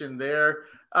prediction there.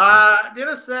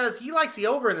 Dennis says he likes the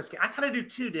over in this game. I kind of do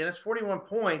too, Dennis. 41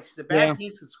 points. The bad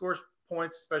teams can score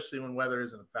points, especially when weather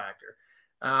isn't a factor.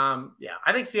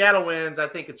 I think Seattle wins. I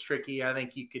think it's tricky. I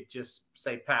think you could just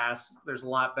say pass. There's a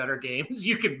lot better games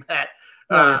you can bet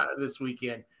this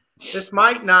weekend. This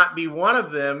might not be one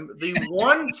of them. The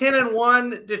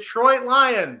 1-10-1 Detroit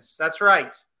Lions. That's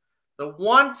right. The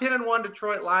 1-10-1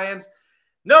 Detroit Lions.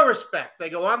 No respect. They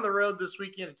go on the road this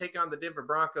weekend to take on the Denver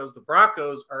Broncos. The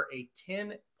Broncos are a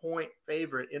 10-point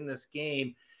favorite in this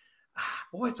game.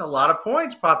 Boy, it's a lot of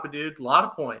points, Papa Dude. A lot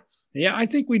of points. Yeah, I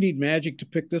think we need Magic to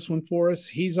pick this one for us.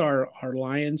 He's our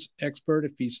Lions expert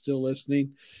if he's still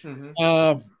listening.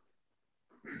 Mm-hmm.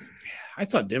 I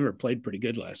thought Denver played pretty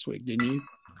good last week, didn't you?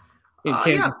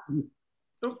 Yeah.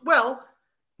 Well,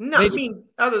 no, I mean,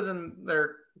 other than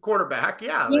their quarterback, they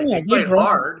played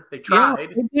hard. They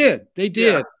tried. Yeah, they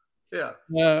did. Yeah.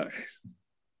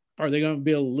 Are they going to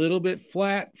be a little bit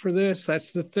flat for this?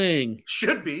 That's the thing.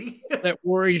 Should be. That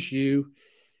worries you.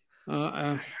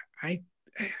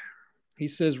 He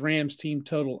says Rams team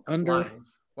total under.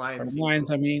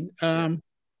 Lions. I mean,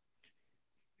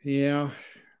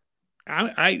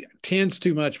 I 10's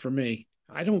too much for me.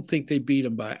 I don't think they beat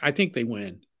them I think they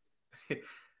win.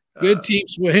 Good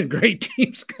teams win. Great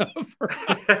teams cover.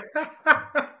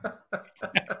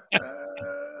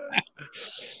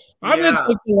 I'm going to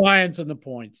put the Lions in the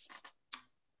points.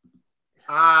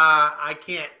 I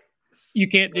can't. You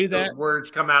can't do that? Those words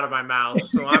come out of my mouth,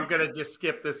 so I'm going to just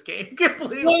skip this game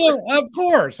completely. Well, of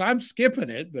course. I'm skipping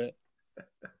it, but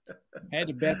I had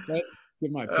to bet that. Give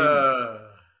my opinion.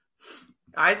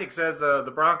 Isaac says the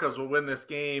Broncos will win this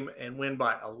game and win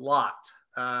by a lot.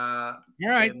 All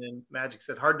right. And then Magic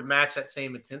said, hard to match that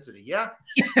same intensity. Yeah.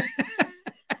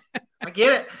 I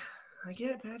get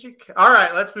it, Magic. All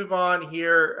right, let's move on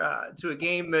here to a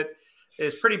game that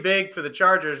is pretty big for the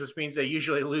Chargers, which means they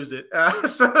usually lose it.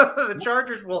 So the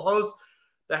Chargers will host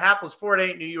the hapless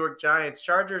 4-8 New York Giants.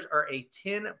 Chargers are a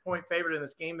 10-point favorite in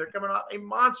this game. They're coming off a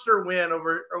monster win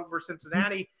over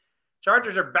Cincinnati.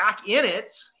 Chargers are back in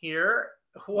it here.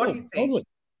 What do you think? Totally.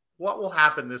 What will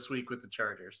happen this week with the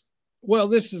Chargers? Well,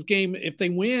 this is game. If they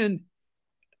win,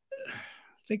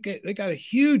 they got a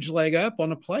huge leg up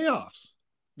on the playoffs.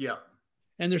 Yeah.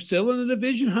 And they're still in the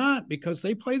division hunt because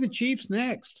they play the Chiefs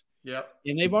next. Yep.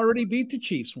 And they've already beat the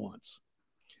Chiefs once.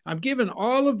 I'm giving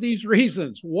all of these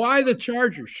reasons why the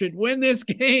Chargers should win this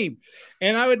game.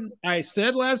 And I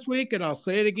said last week, and I'll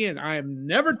say it again, I am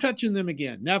never touching them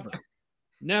again. Never.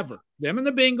 Them and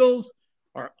the Bengals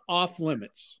are off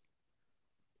limits.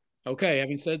 Okay,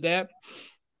 having said that,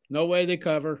 no way they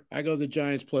cover. I go the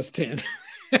Giants plus 10.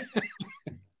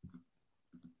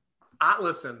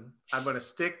 Listen, I'm going to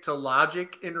stick to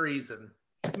logic and reason.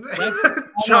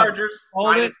 Chargers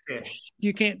minus 10.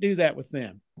 You can't do that with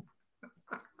them.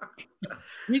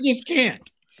 You just can't.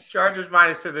 Chargers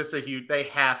minus 10. This is a huge. They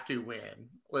have to win.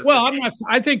 Listen, well,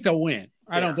 I think they'll win.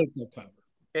 I don't think they'll cover.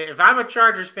 If I'm a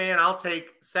Chargers fan, I'll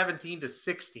take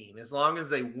 17-16 as long as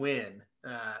they win.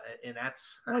 And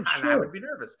that's I would be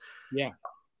nervous. Yeah.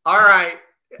 All right.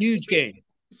 Huge game.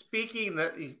 Speaking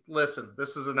that, listen,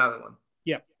 this is another one.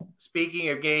 Yep. Speaking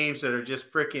of games that are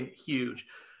just freaking huge.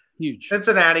 Huge.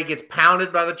 Cincinnati gets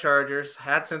pounded by the Chargers.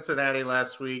 Had Cincinnati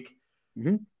last week.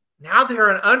 Mm-hmm. Now they're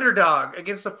an underdog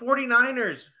against the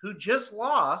 49ers, who just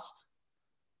lost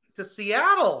to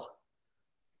Seattle.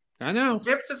 I know. So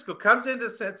San Francisco comes into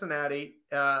Cincinnati,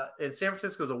 and San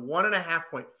Francisco is a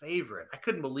 1.5-point favorite. I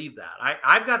couldn't believe that.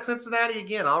 I've got Cincinnati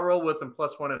again. I'll roll with them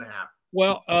plus 1.5.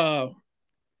 Well,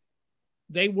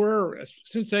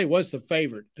 Cincinnati was the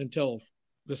favorite until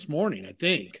this morning, I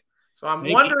think. So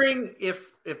I'm wondering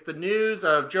if the news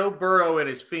of Joe Burrow and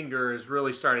his finger is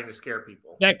really starting to scare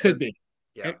people. That could be.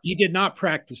 Yeah. He did not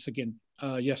practice again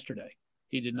yesterday.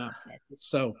 He did not practice.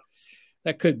 So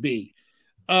that could be.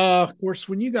 Of course,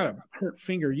 when you got a hurt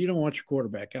finger, you don't want your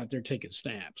quarterback out there taking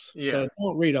snaps. Yeah. So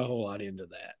don't read a whole lot into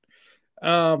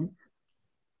that.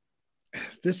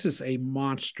 This is a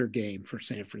monster game for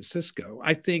San Francisco.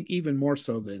 I think even more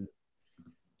so than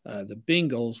the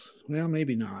Bengals. Well,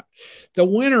 maybe not. The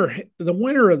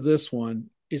winner of this one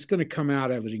is going to come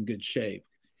out of it in good shape,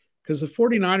 because the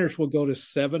 49ers will go to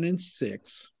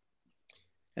 7-6,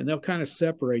 and they'll kind of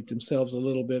separate themselves a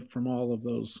little bit from all of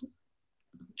those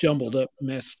jumbled up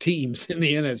mess teams in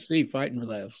the NFC fighting for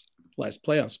last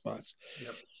playoff spots.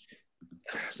 Yep.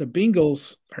 The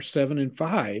Bengals are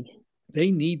 7-5. They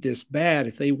need this bad.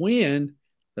 If they win,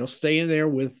 they'll stay in there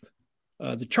with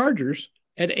the Chargers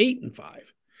at 8-5.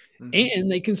 Mm-hmm.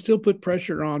 And they can still put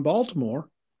pressure on Baltimore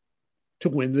to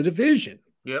win the division.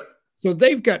 Yep. So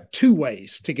they've got two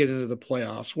ways to get into the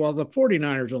playoffs, while the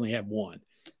 49ers only have one.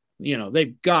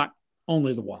 They've got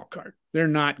only the wild card. They're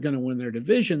not going to win their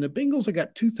division. The Bengals have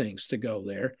got two things to go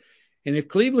there. And if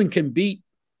Cleveland can beat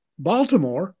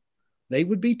Baltimore, they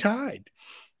would be tied.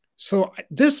 So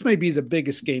this may be the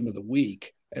biggest game of the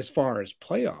week as far as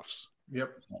playoffs.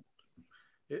 Yep.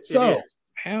 It is.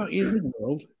 How in the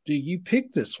world do you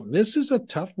pick this one? This is a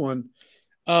tough one.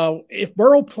 If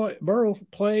Burrow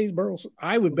plays,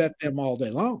 I would bet them all day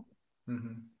long.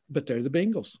 Mm-hmm. But they're the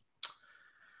Bengals.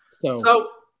 So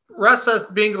Russ says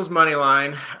Bengals money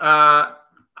line.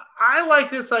 I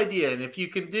like this idea, and if you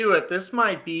can do it, this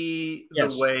might be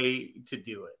the way to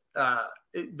do it.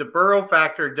 The Burrow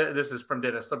factor. This is from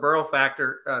Dennis. The Burrow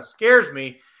factor scares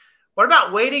me. What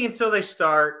about waiting until they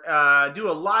start? Do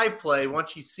a live play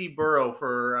once you see Burrow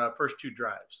for first two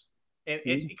drives, and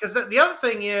because the other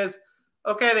thing is,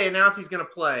 okay, they announce he's going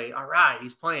to play. All right,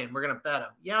 he's playing. We're going to bet him.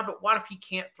 Yeah, but what if he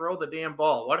can't throw the damn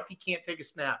ball? What if he can't take a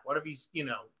snap? What if he's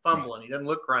fumbling? He doesn't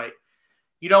look right.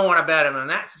 You don't want to bet him in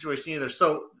that situation either.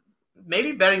 So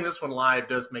maybe betting this one live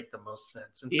does make the most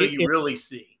sense until you really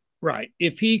see. Right.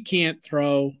 If he can't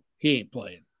throw, he ain't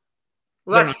playing.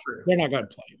 Well, that's true. They're not going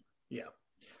to play him. Yeah.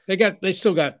 They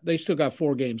still got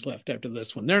 4 games left after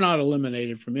this one. They're not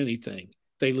eliminated from anything.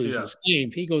 They lose this game.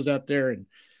 If he goes out there and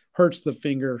hurts the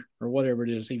finger or whatever it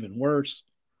is, even worse,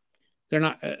 they're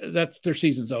not. That's their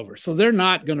season's over. So they're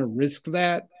not going to risk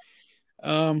that.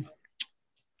 I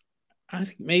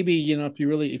think maybe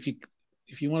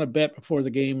if you want to bet before the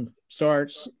game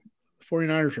starts,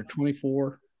 49ers are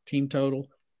 24 team total.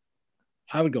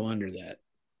 I would go under that.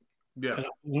 Yeah, I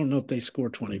don't know if they score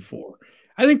 24.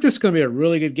 I think this is going to be a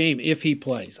really good game if he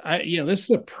plays. This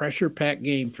is a pressure-packed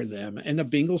game for them, and the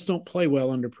Bengals don't play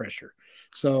well under pressure.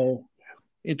 So,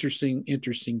 interesting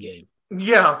game.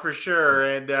 Yeah, for sure.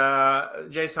 And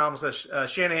Jason Holmes says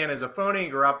Shanahan is a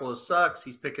phony. Garoppolo sucks.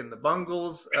 He's picking the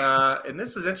Bungles. And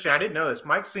this is interesting. I didn't know this.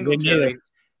 Mike Singletary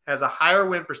has a higher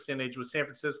win percentage with San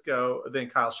Francisco than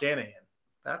Kyle Shanahan.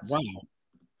 That's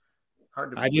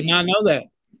hard to believe. I did not know that.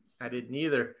 I didn't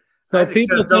either. So Isaac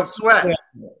says don't sweat.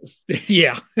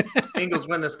 Yeah. Bengals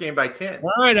win this game by 10.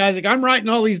 All right, Isaac. I'm writing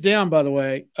all these down, by the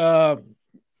way. We're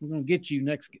going to get you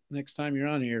next time you're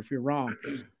on here if you're wrong.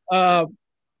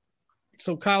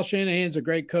 So Kyle Shanahan's a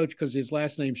great coach because his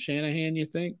last name's Shanahan, you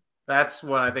think? That's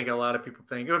what I think a lot of people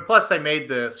think. Plus, they made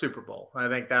the Super Bowl. I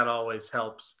think that always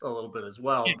helps a little bit as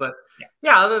well. Yeah. But,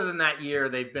 other than that year,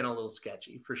 they've been a little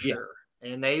sketchy for sure.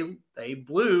 Yeah. And they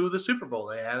blew the Super Bowl.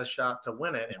 They had a shot to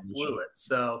win it and blew it.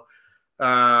 So,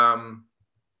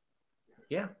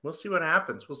 we'll see what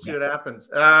happens. What happens.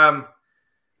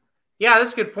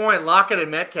 That's a good point. Lockett and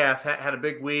Metcalf had a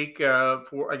big week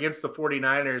against the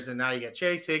 49ers, and now you got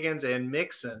Chase Higgins and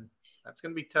Mixon. That's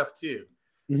going to be tough too.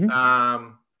 Mm-hmm.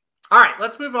 All right,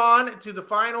 let's move on to the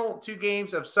final 2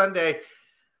 games of Sunday.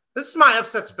 This is my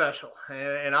upset special,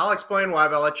 and I'll explain why,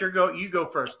 but I'll let you go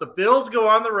first. The Bills go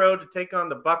on the road to take on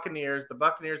the Buccaneers. The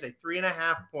Buccaneers, a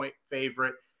 3.5-point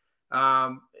favorite.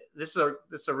 This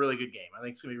is a really good game. I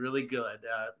think it's going to be really good.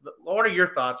 What are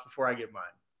your thoughts before I give mine?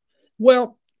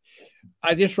 Well,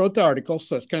 I just wrote the article,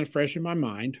 so it's kind of fresh in my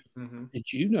mind. Mm-hmm.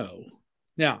 Did you know?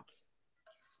 Now,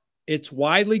 it's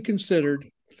widely considered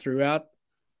throughout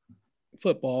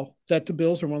football that the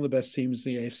Bills are one of the best teams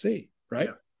in the AFC, right?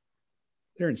 Yeah.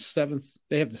 They're in seventh.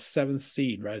 They have the 7th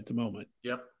seed right at the moment.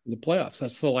 Yep. The playoffs.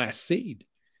 That's the last seed.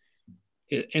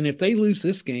 And if they lose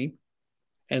this game,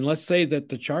 and let's say that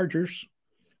the Chargers,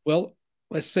 well,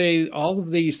 let's say all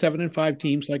of the 7-5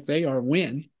 teams like they are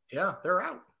win. Yeah, they're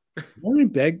out. They're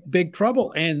in big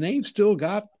trouble, and they've still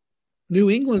got New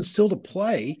England still to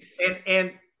play.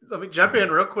 And let me jump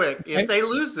in real quick. If they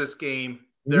lose this game,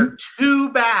 they're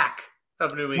 2 back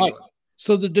of New England. Right.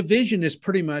 So the division is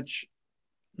pretty much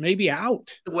maybe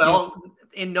out. Well,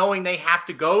 in knowing they have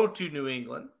to go to New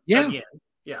England again.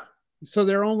 Yeah. So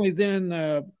they're only then,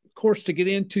 of course, to get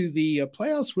into the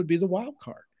playoffs would be the wild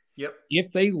card. Yep.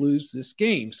 If they lose this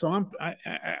game. So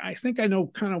I think I know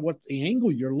kind of what the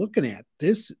angle you're looking at.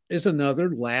 This is another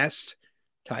last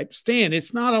type stand.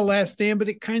 It's not a last stand, but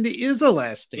it kind of is a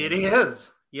last stand. It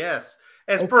is. Yes.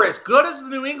 For as good as the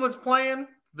New England's playing,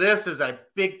 this is a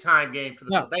big time game for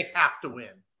the Bills. They have to win.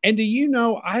 And do you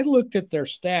know, I looked at their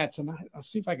stats, and I'll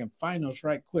see if I can find those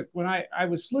right quick. When I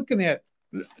was looking at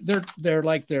their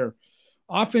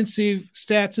offensive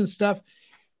stats and stuff,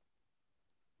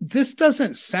 this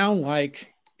doesn't sound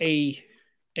like a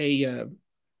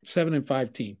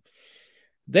 7-5 team.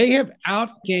 They have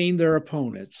outgained their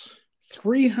opponents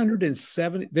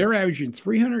 370. They're averaging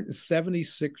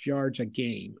 376 yards a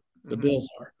game. The Bills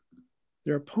are.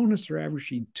 Their opponents are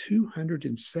averaging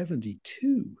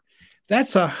 272.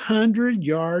 That's 100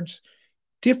 yards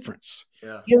difference.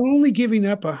 Yeah. They're only giving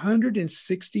up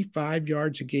 165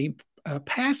 yards a game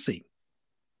passing.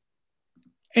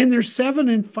 And they're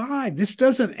 7-5. This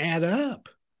doesn't add up.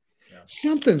 Yeah.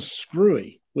 Something's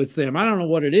screwy with them. I don't know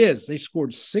what it is. They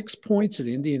scored 6 points at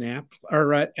Indianapolis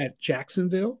or at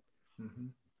Jacksonville.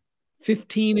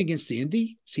 15 against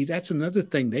Indy. See, that's another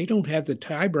thing. They don't have the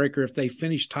tiebreaker if they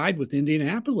finish tied with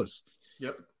Indianapolis.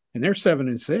 Yep. And they're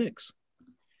 7-6.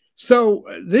 So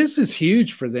this is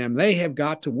huge for them. They have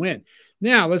got to win.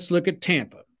 Now let's look at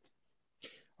Tampa.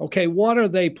 Okay, what are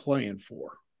they playing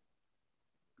for?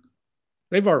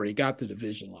 They've already got the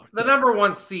division locked. The number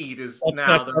 1 seed is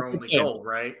now their only goal,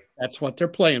 right? That's what they're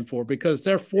playing for because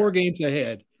they're 4 games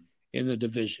ahead in the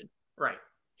division. Right.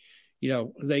 You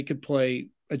know, they could play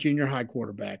a junior high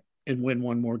quarterback and win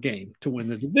 1 more game to win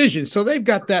the division. So they've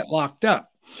got that locked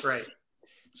up. Right.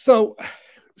 So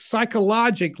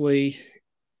psychologically,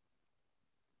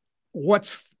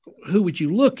 who would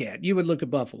you look at? You would look at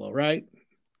Buffalo, right?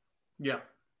 Yeah.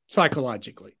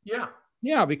 Psychologically. Yeah.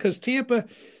 Yeah, because Tampa,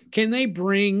 can they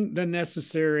bring the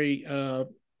necessary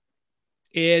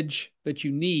edge that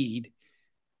you need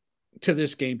to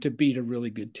this game to beat a really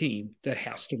good team that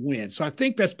has to win? So I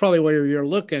think that's probably where you're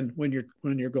looking when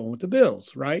you're going with the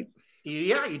Bills, right?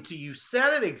 Yeah, you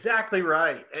said it exactly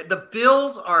right. The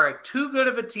Bills are too good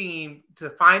of a team to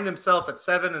find themselves at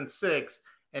 7-6,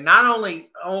 and not only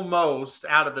almost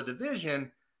out of the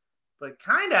division, but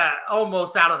kind of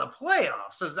almost out of the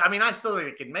playoffs. I mean, I still think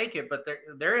they can make it, but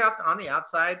they're out on the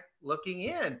outside looking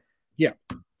in. Yeah,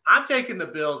 I'm taking the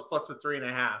Bills plus the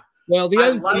 3.5. Well, the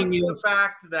other thing is the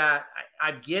fact that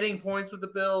I'm getting points with the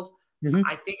Bills. Mm-hmm.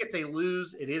 I think if they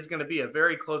lose, it is going to be a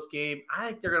very close game. I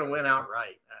think they're going to win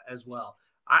outright as well.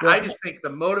 I just think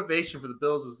the motivation for the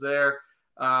Bills is there.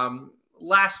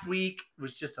 Last week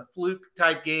was just a fluke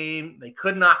type game. They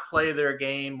could not play their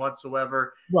game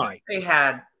whatsoever. Right. They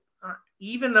had,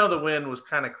 even though the win was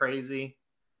kind of crazy,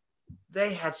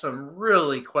 they had some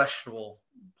really questionable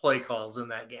play calls in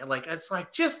that game. Like, it's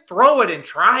like, just throw it and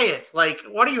try it. Like,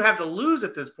 what do you have to lose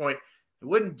at this point? They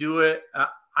wouldn't do it.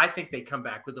 I think they come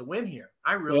back with a win here.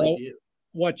 I really do.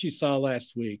 What you saw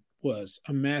last week was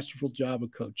a masterful job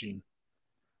of coaching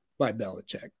by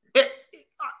Belichick.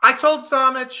 I told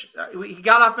Samich, he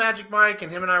got off Magic Mike,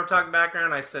 and him and I were talking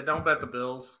background. I said, don't bet the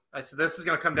Bills. I said, this is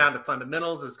going to come down to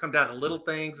fundamentals. It's come down to little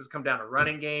things. It's come down to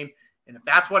running game. And if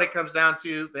that's what it comes down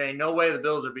to, there ain't no way the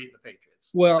Bills are beating the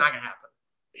Patriots. Well, it's not going to happen.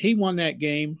 He won that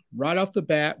game right off the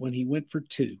bat when he went for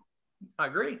 2. I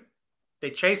agree.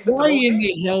 They chased it. Why in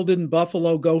the hell didn't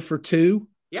Buffalo go for 2?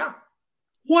 Yeah.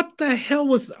 What the hell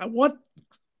was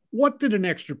what did an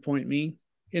extra point mean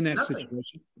in that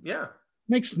situation? Yeah.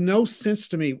 Makes no sense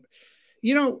to me.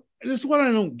 You know, this is what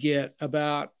I don't get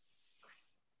about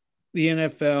the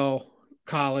NFL,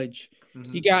 college.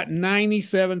 Mm-hmm. You got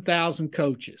 97,000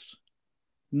 coaches.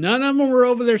 None of them were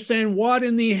over there saying, what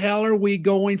in the hell are we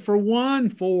going for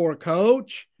 1 for,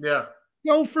 coach? Yeah.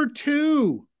 Go for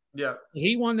 2. Yeah.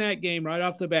 He won that game right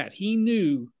off the bat. He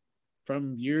knew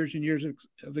from years and years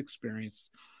of experience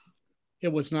it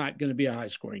was not going to be a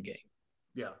high-scoring game.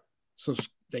 Yeah. So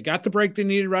They got the break they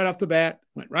needed right off the bat,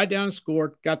 went right down and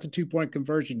scored, got the 2-point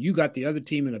conversion. You got the other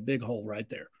team in a big hole right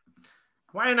there.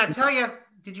 Why didn't I tell you?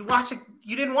 Did you watch it?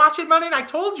 You didn't watch it Monday? And I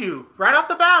told you right off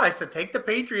the bat. I said, take the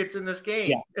Patriots in this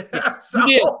game.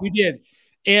 Yeah. You did.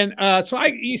 And so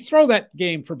you throw that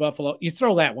game for Buffalo. You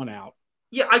throw that one out.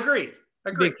 Yeah, I agree.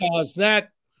 Because that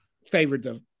favored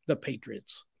the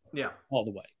Patriots. Yeah. All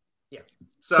the way. Yeah.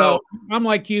 So I'm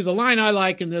like you. The line I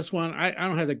like in this one, I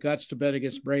don't have the guts to bet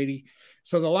against Brady.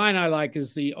 So the line I like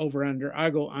is the over-under. I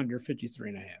go under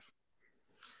 53.5.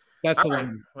 That's the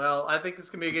line. Well, I think this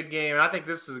can be a good game. And I think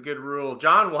this is a good rule.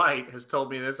 John White has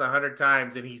told me this 100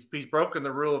 times, and he's broken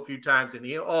the rule a few times, and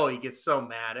he gets so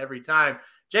mad every time.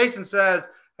 Jason says,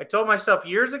 I told myself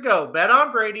years ago, bet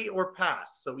on Brady or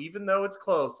pass. So even though it's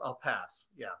close, I'll pass.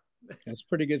 Yeah. That's a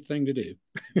pretty good thing to do.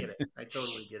 Get it. I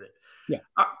totally get it. Yeah.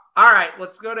 All right.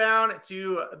 Let's go down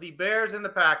to the Bears and the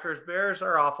Packers. Bears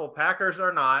are awful. Packers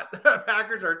are not.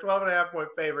 Packers are 12.5-point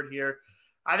favorite here.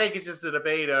 I think it's just a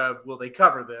debate of, will they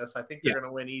cover this? I think they're going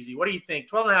to win easy. What do you think?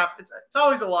 12.5. It's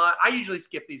always a lot. I usually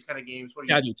skip these kind of games. What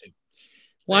do you think? I do too.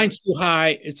 Line's too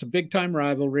high. It's a big time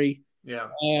rivalry. Yeah.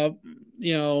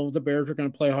 The Bears are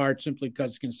going to play hard simply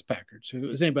because against the Packers. If it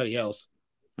was anybody else,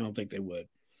 I don't think they would.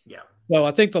 Yeah. So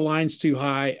I think the line's too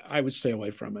high. I would stay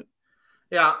away from it.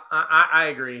 Yeah, I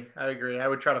agree. I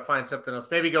would try to find something else.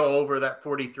 Maybe go over that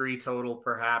 43 total,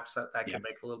 perhaps. That could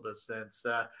make a little bit of sense.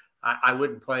 I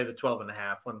wouldn't play the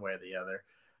 12.5 one way or the other.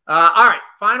 All right,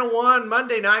 final one,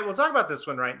 Monday night. We'll talk about this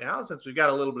one right now since we've got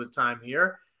a little bit of time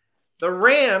here. The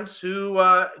Rams, who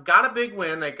got a big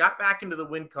win, they got back into the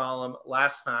win column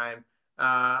last time,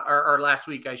 or last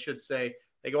week, I should say.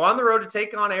 They go on the road to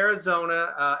take on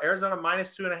Arizona. Arizona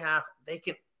minus 2.5. They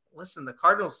can listen. The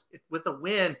Cardinals, with a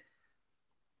win,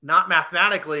 not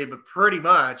mathematically, but pretty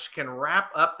much, can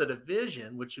wrap up the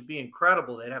division, which would be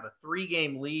incredible. They'd have a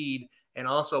 3-game lead and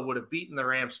also would have beaten the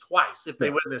Rams twice if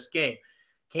they win this game.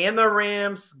 Can the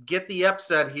Rams get the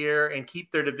upset here and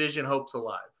keep their division hopes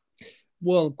alive?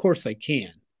 Well, of course they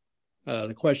can.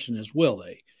 The question is, will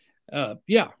they?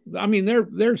 Yeah, I mean,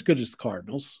 they're as good as the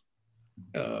Cardinals.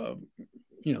 They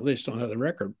just don't have the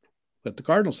record that the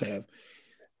Cardinals have.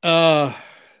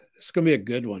 It's going to be a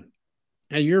good one.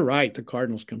 And you're right. The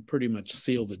Cardinals can pretty much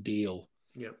seal the deal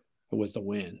with the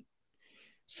win.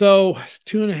 So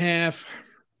 2.5,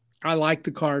 I like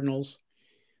the Cardinals.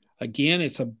 Again,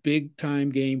 it's a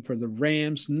big-time game for the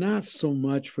Rams, not so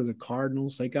much for the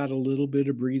Cardinals. They got a little bit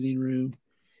of breathing room.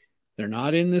 They're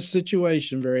not in this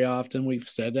situation very often. We've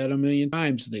said that a million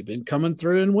times. They've been coming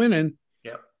through and winning.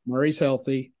 Yep. Murray's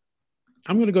healthy.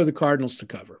 I'm going to go the Cardinals to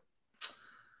cover.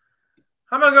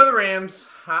 I'm going to go the Rams.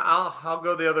 I'll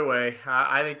go the other way.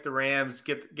 I think the Rams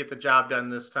get the job done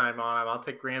this time on them. I'll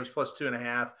take Rams plus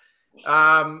 2.5.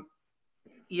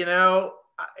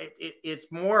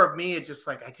 It's more of me. It's just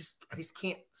like, I just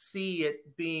can't see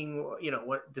it being,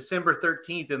 December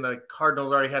 13th and the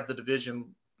Cardinals already have the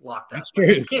division locked up.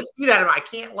 I just can't see that. I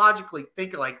can't logically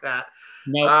think like that.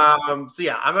 Nope. I'm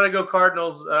going to go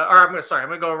Cardinals, I'm going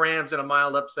to go Rams in a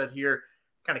mild upset here.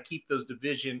 Kind of keep those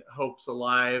division hopes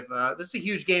alive. This is a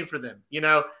huge game for them. They've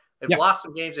lost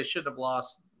some games they shouldn't have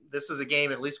lost. This is a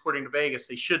game, at least according to Vegas,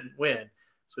 they shouldn't win.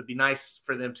 So it'd be nice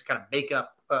for them to kind of make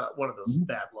up one of those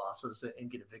bad losses and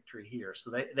get a victory here.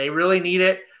 So they really need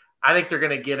it. I think they're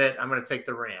going to get it. I'm going to take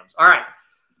the Rams. All right,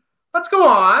 let's go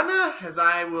on as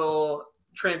I will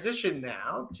transition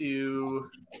now to,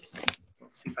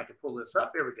 let's see if I can pull this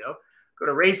up. Here we go. Go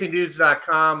to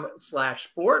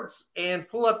racingdudes.com/sports and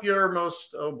pull up your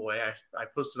most, I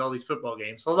posted all these football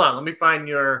games. Hold on. Let me find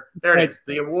there it is.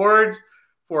 The awards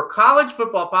for college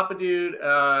football. Papa Dude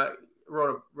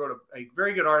wrote a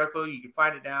very good article. You can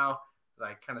find it now.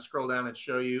 I kind of scroll down and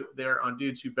show you there on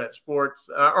Dudes Who Bet Sports,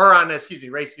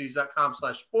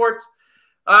 racingdudes.com/sports.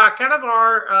 Kind of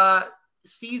our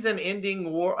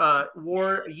season-ending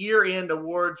year-end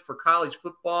awards for college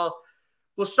football.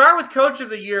 We'll start with Coach of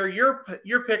the Year. Your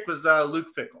pick was Luke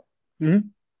Fickell. Mm-hmm.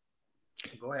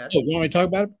 Go ahead. You want me to talk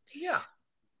about it? Yeah.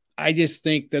 I just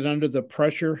think that under the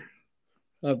pressure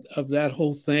of that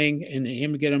whole thing and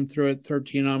him get him through it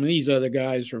 13, these other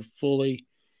guys are fully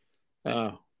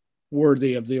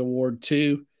worthy of the award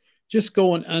too. Just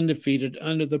going undefeated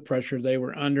under the pressure they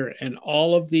were under and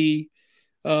all of the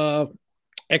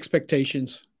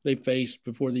expectations they faced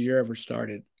before the year ever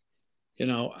started.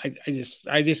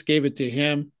 I just gave it to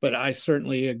him, but I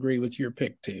certainly agree with your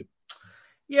pick too.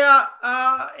 Yeah,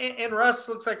 and Russ,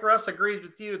 looks like Russ agrees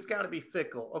with you. It's got to be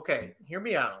Fickell. Okay, hear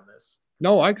me out on this.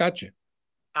 No, I got you.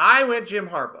 I went Jim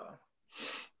Harbaugh.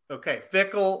 Okay,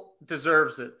 Fickell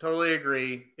deserves it. Totally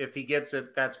agree. If he gets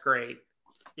it, that's great.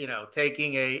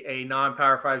 taking a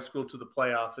non-Power 5 school to the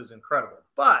playoff is incredible.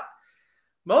 But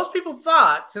most people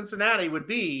thought Cincinnati would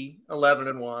be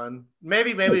 11-1.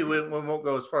 Maybe we won't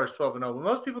go as far as 12-0. But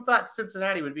most people thought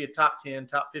Cincinnati would be a top 10,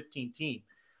 top 15 team.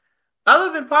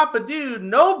 Other than Papa Dude,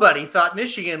 nobody thought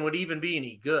Michigan would even be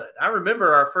any good. I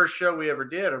remember our first show we ever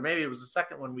did, or maybe it was the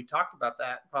second one, we talked about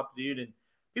that, Papa Dude, and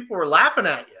people were laughing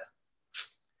at you.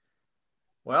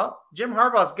 Well, Jim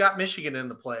Harbaugh's got Michigan in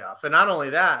the playoff. And not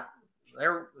only that,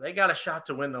 they got a shot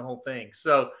to win the whole thing.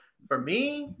 So for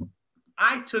me,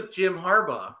 I took Jim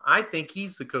Harbaugh. I think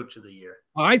he's the coach of the year.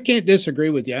 I can't disagree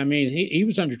with you. I mean, he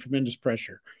was under tremendous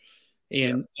pressure.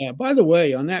 And by the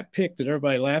way, on that pick that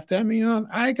everybody laughed at me on,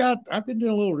 I've been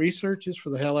doing a little research just for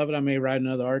the hell of it. I may write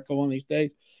another article one of these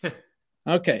days.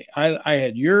 Okay. I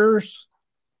had yours,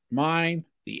 mine,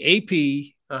 the AP,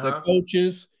 the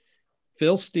coaches,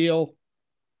 Phil Steele,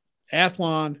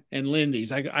 Athlon, and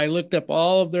Lindy's. I looked up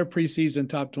all of their preseason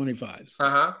top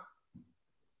 25s.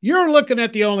 You're looking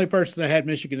at the only person that had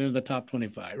Michigan in the top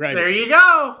 25, right? There you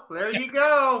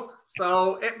go.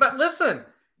 So, but listen,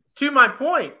 to my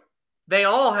point, they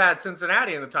all had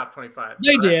Cincinnati in the top 25.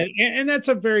 They did, and that's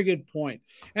a very good point.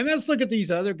 And let's look at these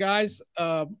other guys.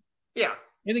 And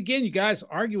again, you guys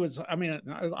argue with. I mean,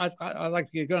 I like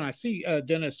to get going. I see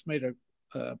Dennis made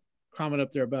a comment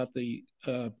up there about the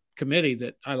committee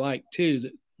that I like too.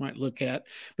 That might look at.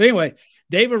 But anyway,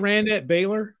 Dave Aranda at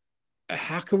Baylor.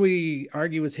 How can we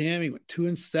argue with him? He went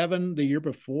 2-7 the year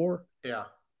before.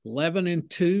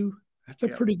 11-2. That's a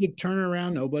pretty good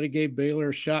turnaround. Nobody gave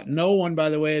Baylor a shot. No one, by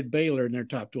the way, had Baylor in their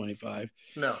top 25.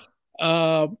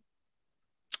 No.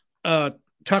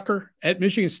 Tucker at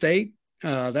Michigan State.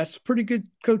 That's a pretty good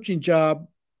coaching job.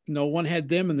 No one had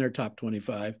them in their top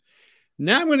 25.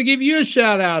 Now I'm going to give you a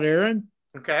shout out, Aaron.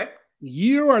 Okay.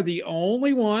 You are the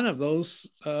only one of those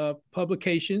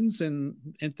publications and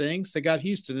things that got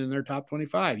Houston in their top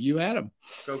 25. You had them.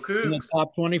 Go Cougs. In the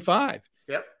top 25.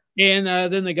 Yep. And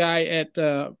then the guy at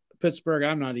Pittsburgh,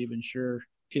 I'm not even sure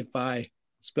if I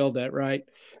spelled that right.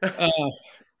 I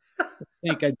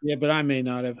think I did, but I may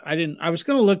not have. I didn't. I was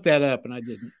going to look that up, and I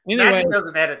didn't. Anyway, Magic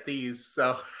doesn't edit these,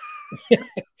 so.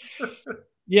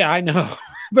 Yeah, I know.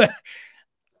 But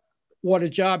what a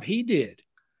job he did.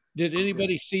 Did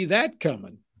anybody see that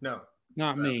coming? No.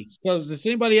 Not me. So does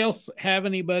anybody else have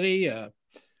anybody?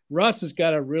 Russ has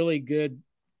got a really good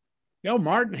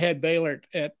Martin had Baylor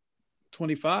at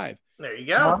 25. There you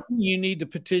go. Martin, you need to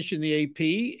petition the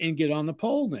AP and get on the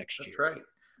poll next year. That's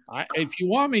right. If you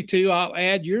want me to, I'll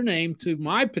add your name to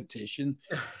my petition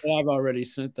that I've already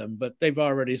sent them, but they've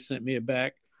already sent me it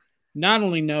back. Not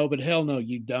only no, but hell no,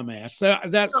 you dumbass. So I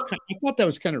thought that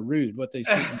was kind of rude what they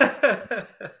said.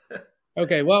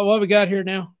 Okay, well, what we got here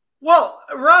now? Well,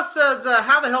 Russ says,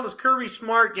 how the hell does Kirby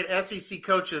Smart get SEC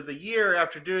Coach of the Year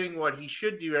after doing what he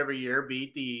should do every year,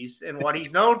 beat the East, and what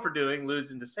he's known for doing,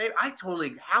 losing to save?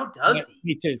 How does he?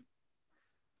 Me too.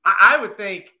 I would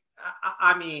think,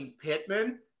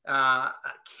 Pittman,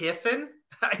 Kiffin.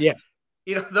 Yes.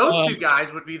 Those two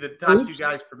guys would be the top two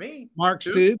guys for me. Mark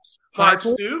Stoops.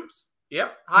 Stoops.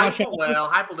 Yep.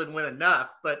 Heupel didn't win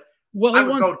enough, but I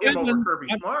would vote him over Kirby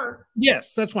Smart.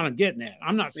 Yes, that's what I'm getting at.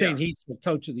 I'm not saying he's the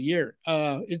coach of the year.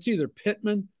 It's either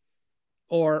Pittman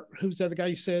or who's the other guy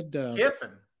you said?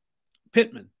 Kiffin.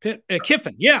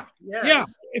 Kiffin. Yeah. Yes. Yeah.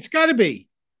 It's got to be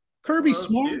Kirby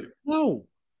Smart. Dude. No.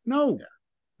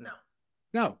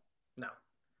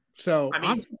 So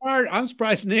I'm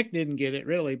surprised Nick didn't get it,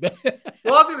 really. But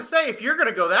well, I was going to say, if you're going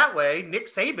to go that way, Nick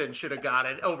Saban should have got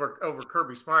it over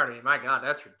Kirby Smart. I mean, my God,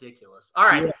 that's ridiculous. All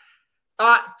right. Yeah.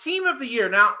 Team of the year.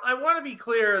 Now, I want to be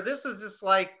clear. This is just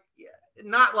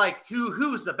not like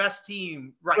who's the best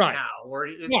team right now, or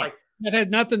it's that had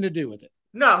nothing to do with it.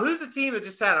 No, who's the team that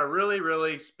just had a really,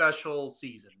 really special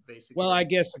season, basically? Well, I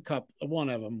guess one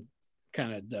of them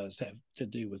kind of does have to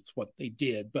do with what they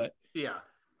did, but we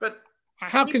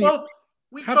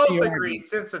both agreed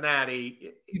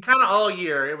Cincinnati. Kind of all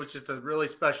year, it was just a really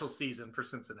special season for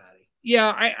Cincinnati.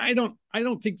 Yeah, I don't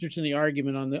think there's any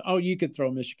argument on the. Oh, you could throw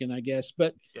Michigan, I guess,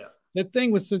 but the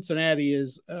thing with Cincinnati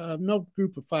is no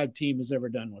group of 5 team has ever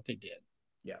done what they did.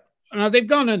 Yeah. Now they've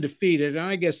gone undefeated, and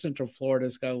I guess Central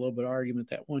Florida's got a little bit of argument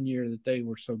that one year that they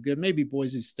were so good. Maybe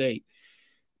Boise State,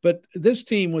 but this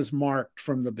team was marked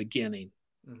from the beginning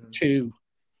to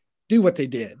do what they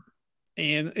did,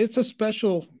 and it's a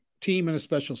special team and a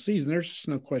special season. There's just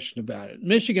no question about it.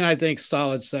 Michigan, I think,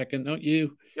 solid second, don't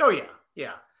you? Oh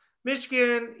yeah.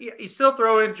 Michigan, you still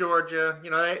throw in Georgia.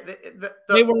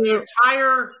 The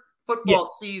entire football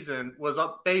season was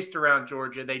based around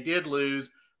Georgia. They did lose.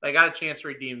 They got a chance to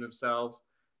redeem themselves.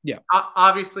 Yeah.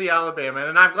 Obviously, Alabama.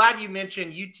 And I'm glad you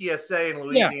mentioned UTSA and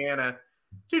Louisiana.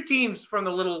 two teams from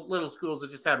the little schools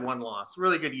that just had one loss.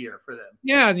 Really good year for them.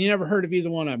 Yeah, and you never heard of either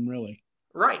one of them, really.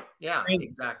 Right. Yeah, and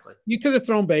exactly. You could have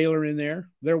thrown Baylor in there.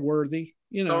 They're worthy,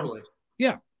 Totally.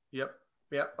 Yeah.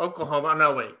 Yep. Oklahoma.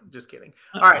 No, wait, just kidding.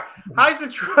 All right. Heisman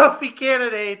Trophy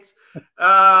candidates.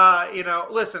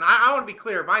 Listen, I want to be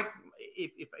clear.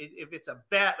 If it's a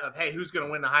bet of, hey, who's going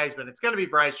to win the Heisman, it's going to be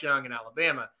Bryce Young in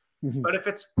Alabama. Mm-hmm. But if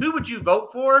it's who would you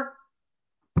vote for?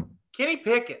 Kenny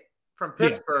Pickett from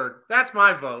Pittsburgh. Yeah. That's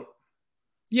my vote.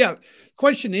 Yeah.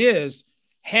 Question is,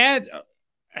 had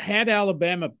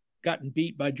Alabama gotten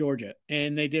beat by Georgia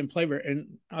and they didn't play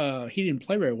he didn't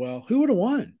play very well, who would have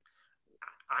won?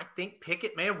 I think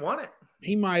Pickett may have won it.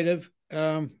 He might have.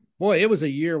 Boy, it was a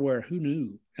year where who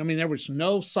knew? I mean, there was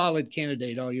no solid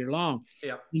candidate all year long.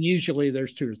 Yeah. And usually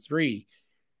there's two or three.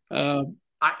 I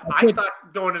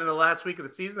thought going into the last week of the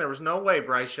season, there was no way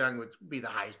Bryce Young would be the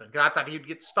Heisman. I thought he'd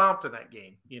get stomped in that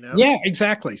game, Yeah,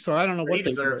 exactly. So I don't know what he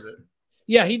deserves it.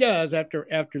 Yeah, he does after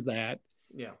that.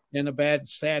 Yeah. And the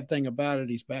sad thing about it,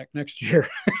 he's back next year.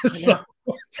 So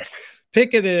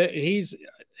Pickett,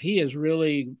 he has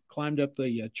really climbed up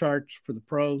the charts for the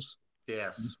pros.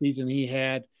 Yes. The season he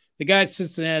had. The guy at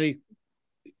Cincinnati,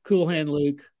 cool hand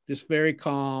Luke, just very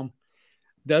calm,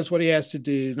 does what he has to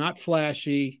do, not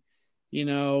flashy.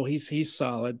 He's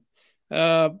solid.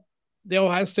 The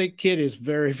Ohio State kid is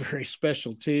very, very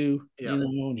special too. Yeah.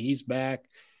 And he's back.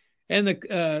 And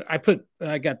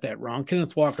I got that wrong.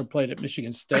 Kenneth Walker played at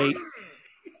Michigan State.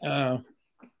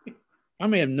 I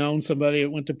may have known somebody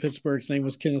that went to Pittsburgh. His name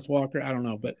was Kenneth Walker. I don't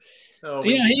know, but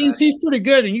he's pretty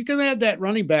good. And you can add that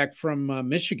running back from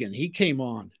Michigan. He came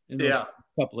on in those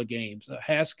couple of games,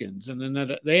 Haskins, and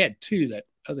then they had two, that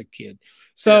other kid.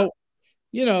 So,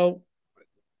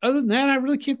 other than that, I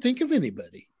really can't think of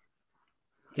anybody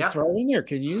to throw in there.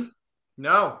 Can you?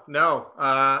 No.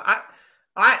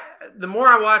 The more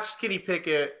I watch Kenny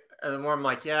Pickett, the more I'm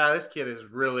like, yeah, this kid is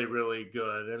really, really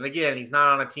good. And again, he's not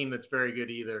on a team that's very good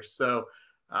either. So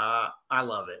I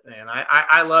love it. And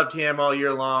I loved him all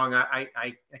year long. I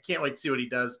can't wait to see what he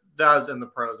does in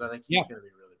the pros. I think he's going to be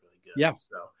really, really good. Yeah.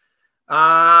 So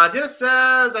Dennis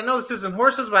says, I know this isn't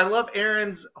horses, but I love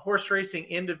Aaron's horse racing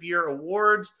end of year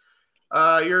awards.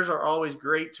 Yours are always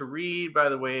great to read. By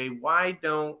the way, why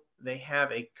don't they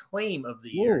have a claim of the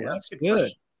year? That's a good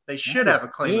question. They should have a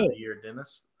claim of the year,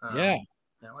 Dennis. Yeah.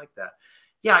 I like that.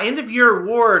 Yeah, end of year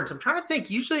awards. I'm trying to think.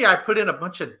 Usually I put in a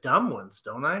bunch of dumb ones,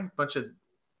 don't I? A bunch of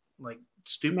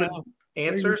stupid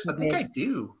answers. I think I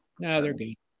do. No, they're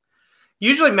good.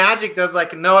 Usually Magic does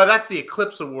that's the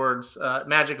Eclipse Awards.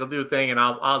 Magic will do a thing and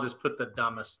I'll just put the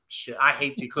dumbest shit. I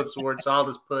hate the Eclipse Awards, so I'll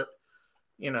just put,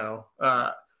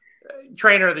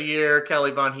 Trainer of the Year,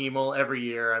 Kelly Von Hemel. Every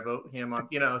year I vote him on,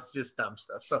 it's just dumb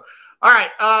stuff. So, all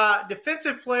right.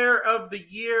 Defensive Player of the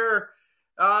Year.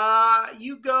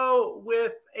 You go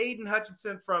with Aiden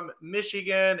Hutchinson from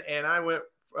Michigan, and I went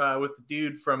with the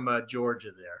dude from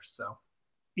Georgia there. So,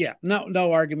 yeah,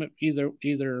 no argument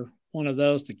either one of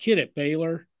those. The kid at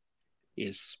Baylor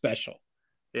is special.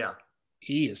 Yeah,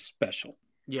 he is special.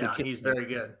 Yeah, he's very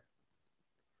good.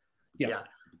 Yeah.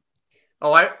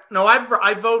 Oh, I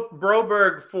vote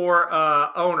Broberg for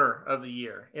owner of the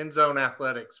year, End Zone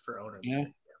Athletics for owner of the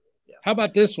year. Yeah. How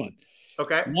about this one?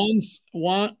 Okay.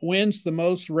 Wins the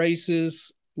most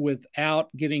races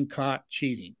without getting caught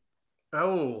cheating.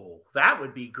 Oh, that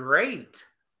would be great.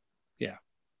 Yeah.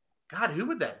 God, who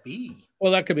would that be?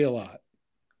 Well, that could be a lot.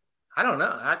 I don't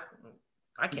know.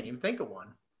 I can't even think of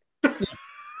one.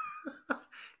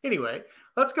 Anyway,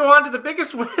 let's go on to the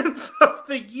biggest wins of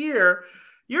the year.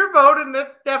 Your vote, and it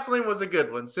definitely was a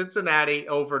good one. Cincinnati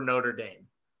over Notre Dame.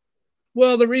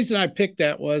 Well, the reason I picked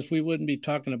that was we wouldn't be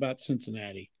talking about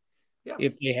Cincinnati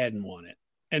if they hadn't won it.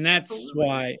 And that's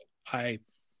why I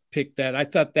picked that. I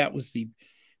thought that was the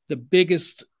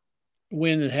biggest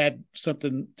win that had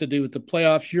something to do with the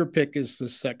playoffs. Your pick is the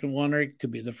second one, or it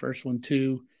could be the first one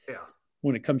too. Yeah.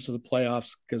 When it comes to the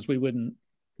playoffs, because we wouldn't.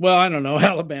 Well, I don't know.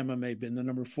 Alabama may have been the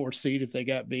number 4 seed if they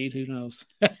got beat. Who knows?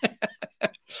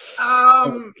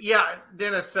 Yeah.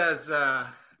 Dennis says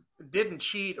didn't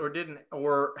cheat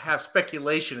or have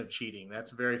speculation of cheating.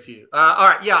 That's very few. All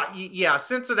right. Yeah.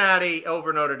 Cincinnati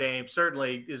over Notre Dame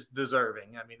certainly is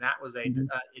deserving. I mean, that was a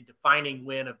defining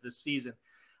win of the season.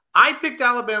 I picked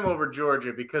Alabama over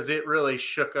Georgia because it really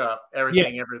shook up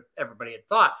everything everybody had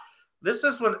thought. This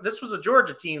was a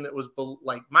Georgia team that was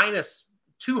like minus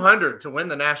 200 to win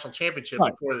the national championship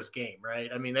before this game, right?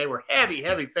 I mean, they were heavy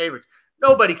favorites.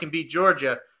 Nobody can beat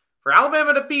Georgia. For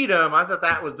Alabama to beat them, I thought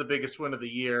that was the biggest win of the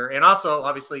year, and also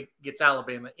obviously gets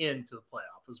Alabama into the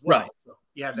playoff as well. Right. So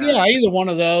yeah, either one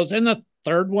of those. And the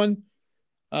third one,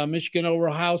 Michigan over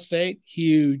Ohio State,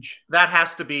 huge. That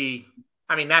has to be.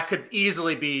 I mean, that could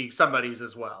easily be somebody's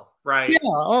as well, right? Yeah,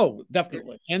 oh,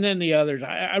 definitely. And then the others,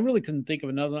 I really couldn't think of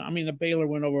another. I mean, the Baylor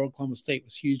win over Oklahoma State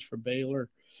was huge for Baylor.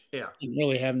 Yeah, didn't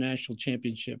really have national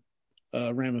championship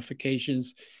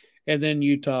ramifications. And then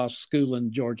Utah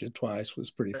schooling Georgia twice was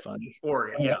pretty funny.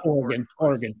 Oregon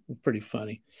was pretty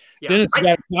funny. Yeah. Dennis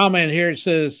got a comment here. It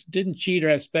says, didn't cheat or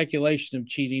have speculation of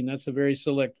cheating. That's a very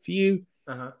select few.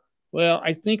 Uh-huh. Well,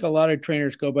 I think a lot of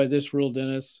trainers go by this rule,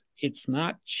 Dennis. It's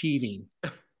not cheating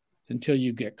until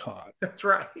you get caught. That's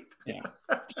right. Yeah.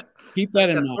 Keep that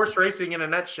in mind. Horse racing in a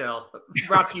nutshell.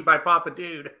 Brought to you by Papa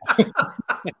Dude.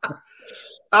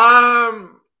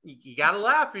 You got to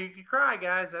laugh or you can cry,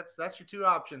 guys. That's your two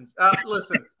options.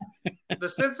 Listen, the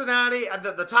Cincinnati,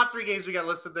 the top three games we got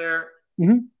listed there,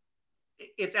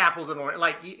 it's apples and oranges.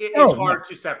 Like, it's hard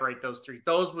to separate those three.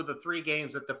 Those were the three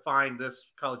games that defined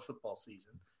this college football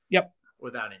season. Yep.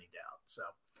 Without any doubt. So,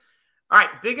 all right,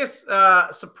 biggest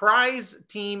surprise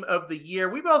team of the year.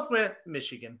 We both went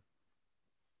Michigan.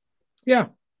 Yeah.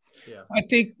 I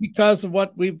think because of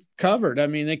what we've covered. I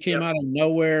mean, they came out of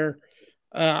nowhere.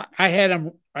 I had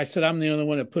them. I said I'm the only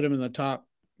one that put them in the top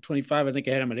 25. I think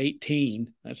I had them at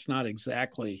 18. That's not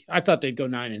exactly. I thought they'd go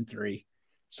 9-3,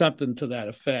 something to that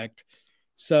effect.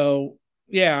 So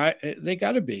yeah, they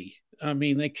got to be. I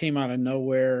mean, they came out of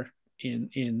nowhere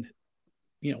in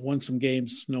won some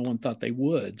games no one thought they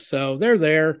would. So they're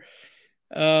there.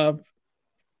 The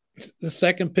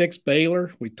second pick's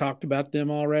Baylor. We talked about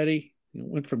them already. It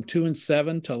went from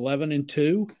 2-7 to 11-2.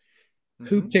 Mm-hmm.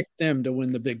 Who picked them to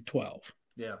win the Big 12?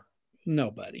 Yeah.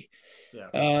 Nobody.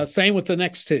 Yeah. Same with the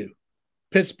next two,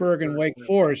 Pittsburgh and Wake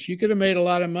Forest. You could have made a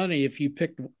lot of money if you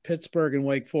picked Pittsburgh and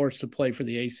Wake Forest to play for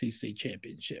the ACC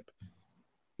championship.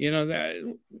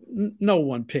 That no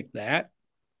one picked that.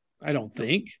 I don't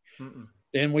think. Mm-mm.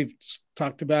 Then we've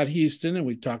talked about Houston and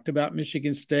we've talked about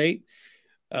Michigan State.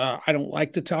 I don't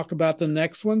like to talk about the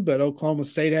next one, but Oklahoma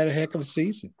State had a heck of a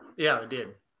season. Yeah, they did.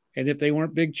 And if they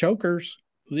weren't big chokers,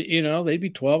 they'd be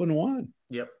 12-1.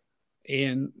 Yep.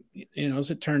 And, as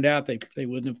it turned out, they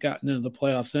wouldn't have gotten into the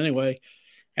playoffs anyway.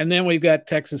 And then we've got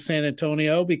Texas San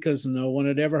Antonio because no one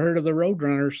had ever heard of the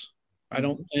Roadrunners, I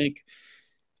don't think.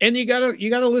 And you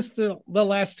gotta list the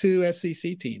last two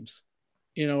SEC teams.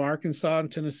 Arkansas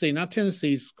and Tennessee. Now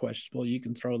Tennessee's questionable. You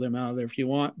can throw them out of there if you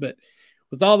want, but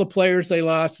with all the players they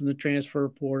lost in the transfer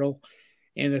portal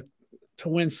and to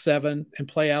win 7 and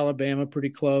play Alabama pretty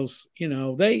close,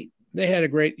 they had a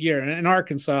great year. And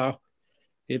Arkansas,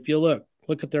 if you look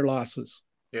at their losses.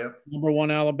 Yeah. Number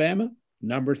 1, Alabama.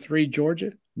 Number 3,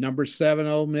 Georgia. Number 7,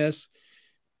 Ole Miss.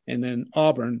 And then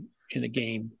Auburn in a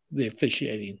game, the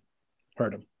officiating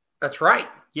hurt them. That's right.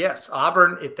 Yes.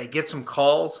 Auburn, if they get some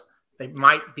calls, they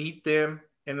might beat them.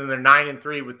 And then they're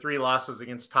 9-3 with 3 losses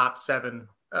against top 7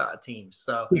 teams.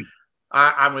 So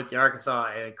I'm with you.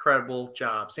 Arkansas, an incredible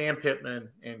job. Sam Pittman,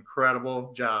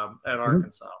 incredible job at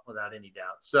Arkansas, without any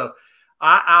doubt. So,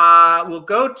 we'll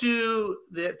go to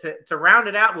to round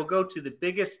it out. We'll go to the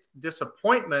biggest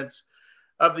disappointments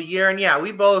of the year. And yeah,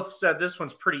 we both said this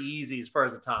one's pretty easy as far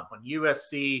as the top one.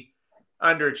 USC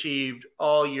underachieved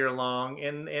all year long.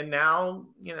 And now,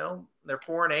 they're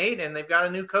 4-8 and they've got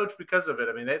a new coach because of it.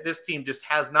 I mean, this team just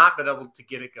has not been able to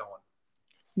get it going.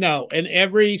 No. And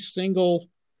every single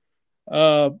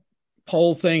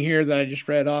poll thing here that I just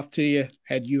read off to you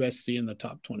had USC in the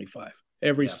top 25.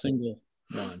 Every single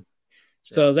one.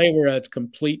 So they were a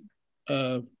complete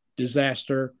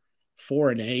disaster,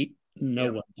 4-8.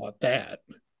 No one thought that,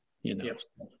 Yep.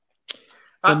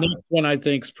 The next one I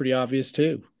think is pretty obvious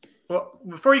too. Well,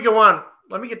 before you go on,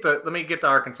 let me get the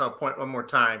Arkansas point one more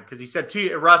time because he said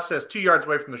Russ says 2 yards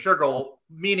away from the Sugar Bowl,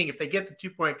 meaning if they get the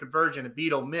 2-point conversion and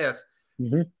beat Ole Miss,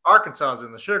 Arkansas is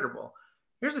in the Sugar Bowl.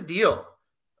 Here's the deal.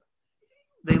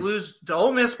 They lose to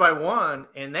Ole Miss by 1,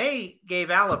 and they gave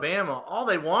Alabama all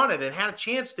they wanted and had a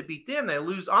chance to beat them. They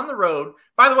lose on the road.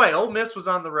 By the way, Ole Miss was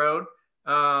on the road,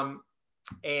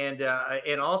 and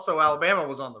also Alabama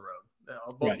was on the road.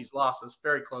 Both these losses,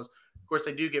 very close. Of course,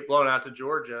 they do get blown out to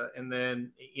Georgia, and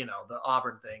then the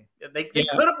Auburn thing. They could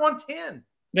have won 10.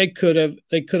 They could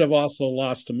have also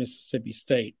lost to Mississippi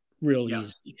State real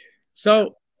easy.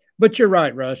 So, but you're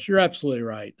right, Russ. You're absolutely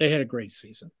right. They had a great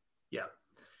season. Yeah.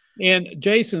 And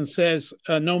Jason says,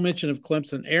 no mention of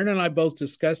Clemson. Aaron and I both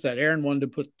discussed that. Aaron wanted to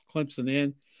put Clemson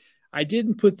in. I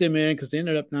didn't put them in because they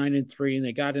ended up 9-3 and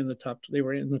they got in the top. They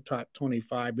were in the top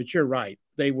 25. But you're right;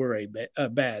 they were a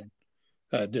bad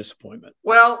disappointment.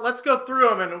 Well, let's go through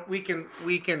them, and we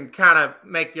can kind of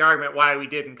make the argument why we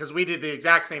didn't, because we did the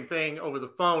exact same thing over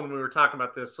the phone when we were talking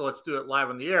about this. So let's do it live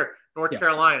on the air. North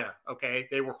Carolina, okay,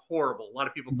 they were horrible. A lot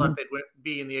of people thought they'd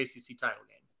be in the ACC title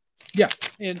game. Yeah,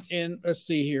 and let's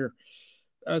see here.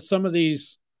 Some of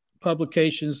these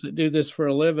publications that do this for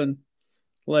a living,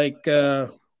 like,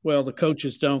 the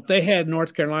coaches don't. They had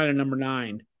North Carolina number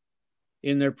 9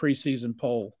 in their preseason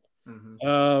poll.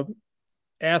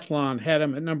 Athlon had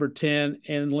them at number 10,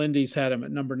 and Lindy's had them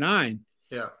at number 9.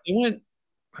 Yeah. They went,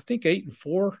 I think,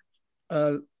 8-4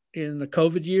 in the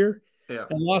COVID year, and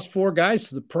lost 4 guys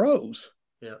to the pros.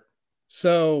 Yeah.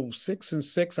 So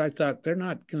 6-6, I thought they're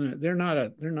not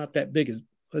that big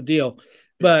a deal,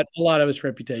 but a lot of it's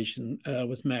reputation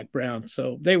with Mac Brown.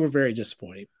 So they were very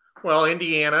disappointing. Well,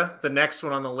 Indiana, the next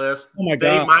one on the list,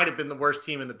 they might have been the worst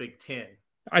team in the Big Ten.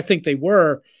 I think they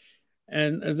were,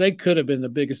 and they could have been the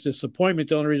biggest disappointment.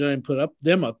 The only reason I didn't put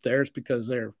them up there is because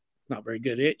they're not very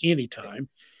good at any time.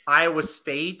 Iowa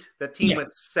State, that team went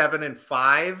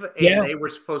 7-5,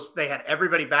 and they had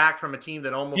everybody back from a team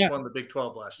that almost won the Big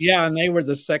 12 last year. Yeah, and they were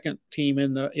the second team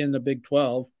in the Big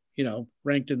 12,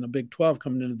 ranked in the Big 12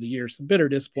 coming into the year. So bitter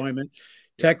disappointment.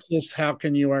 Texas, how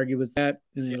can you argue with that?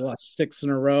 And they lost 6 in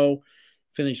a row,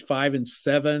 finished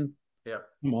 5-7. Yeah.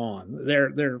 Come on. They're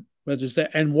just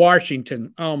that. And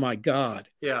Washington, oh my God.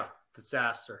 Yeah,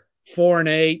 disaster.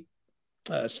 4-8.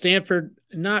 Stanford,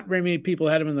 not very many people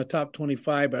had them in the top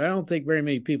 25, but I don't think very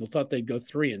many people thought they'd go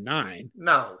 3-9.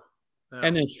 No.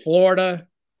 And then Florida,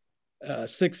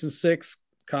 6-6,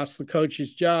 cost the coach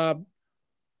his job.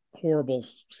 Horrible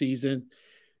season.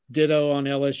 Ditto on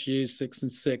LSU,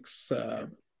 6-6.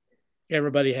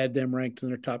 Everybody had them ranked in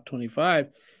their top 25.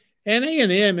 And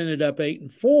A&M ended up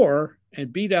 8-4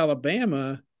 and beat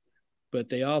Alabama, but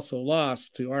they also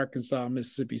lost to Arkansas,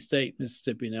 Mississippi State,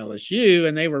 Mississippi, and LSU,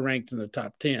 and they were ranked in the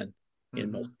top 10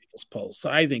 in most people's polls. So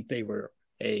I think they were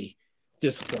a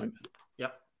disappointment.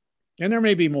 Yep. And there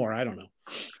may be more. I don't know.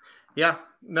 Yeah.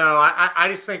 No, I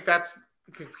just think that's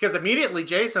because immediately,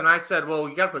 Jason, I said, well,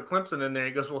 you got to put Clemson in there.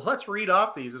 He goes, well, let's read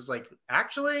off these. It's like,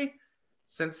 actually,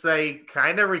 since they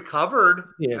kind of recovered,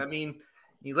 I mean,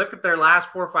 you look at their last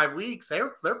 4 or 5 weeks,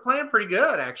 they're playing pretty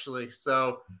good, actually.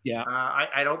 So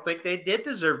I don't think they did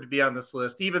deserve to be on this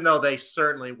list, even though they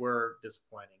certainly were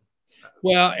disappointing.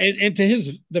 Well, and to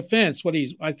his defense,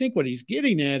 I think what he's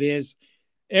getting at is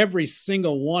every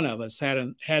single one of us had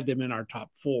them in our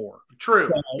top 4. True.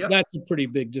 So that's a pretty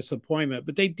big disappointment,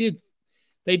 but they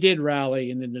did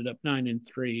rally and ended up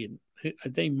 9-3,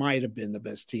 and they might have been the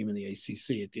best team in the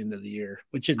ACC at the end of the year,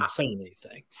 which isn't saying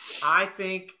anything. I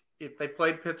think if they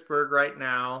played Pittsburgh right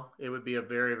now, it would be a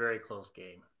very, very close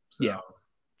game. So,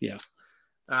 yeah.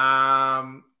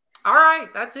 All right,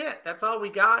 that's it. That's all we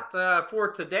got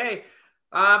for today.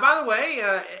 By the way,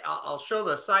 I'll show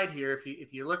the site here.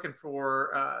 If you're looking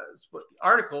for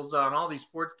articles on all these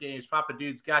sports games, Papa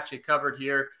Dude's got you covered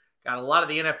here. Got a lot of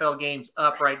the NFL games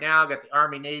up right now. Got the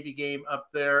Army-Navy game up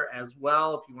there as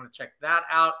well, if you want to check that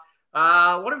out.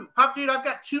 Papa Dude, I've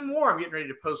got 2 more I'm getting ready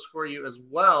to post for you as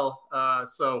well.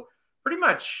 So pretty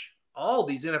much all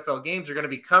these NFL games are going to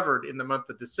be covered in the month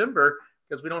of December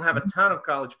because we don't have a ton of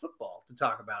college football to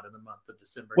talk about in the month of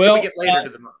December. Well, we get later to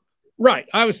the month. Right.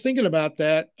 I was thinking about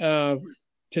that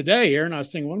today, Aaron. I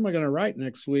was thinking, what am I going to write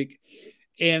next week?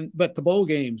 But the bowl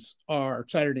games are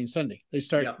Saturday and Sunday. They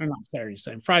start not Saturday and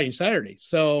Sunday, Friday and Saturday.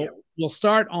 So we'll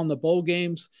start on the bowl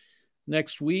games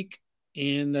next week,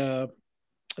 and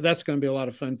that's going to be a lot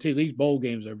of fun too. These bowl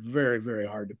games are very, very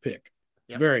hard to pick.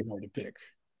 Very hard to pick.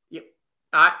 Yep.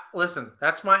 Listen,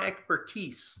 that's my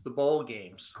expertise, the bowl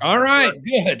games. All right,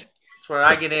 good. That's where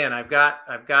I get in. I've got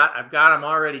them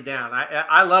already down.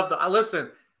 I love listen.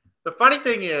 The funny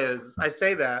thing is, I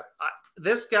say that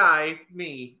this guy,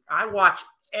 I watch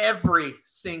every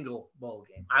single bowl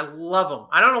game. I love them.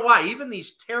 I don't know why. Even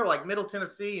these terrible, like Middle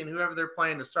Tennessee and whoever they're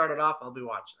playing to start it off, I'll be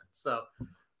watching it. So,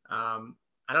 I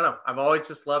don't know. I've always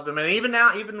just loved them. And even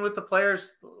now, even with the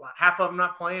players, half of them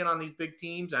not playing on these big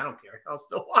teams, I don't care. I'll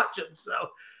still watch them. So,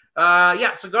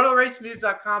 so go to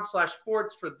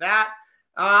theracingdudes.com/sports for that.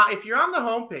 If you're on the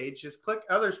homepage, just click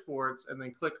other sports and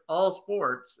then click all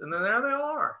sports. And then there they all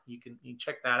are. You can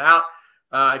check that out.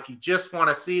 If you just want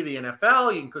to see the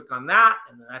NFL, you can click on that.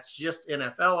 And that's just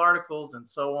NFL articles and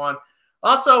so on.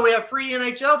 Also, we have free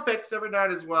NHL picks every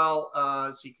night as well.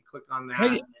 So you can click on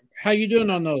that. How you doing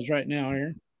on those right now,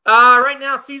 Aaron? Right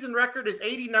now, season record is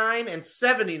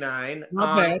 89-79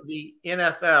 on the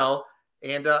NFL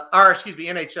and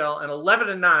NHL, and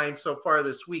 11-9 so far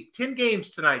this week. 10 games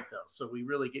tonight, though, so we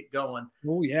really get going.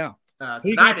 Oh yeah.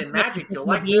 Tonight in Magic, you'll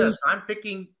like this. I'm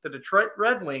picking the Detroit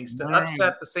Red Wings to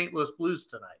upset the St. Louis Blues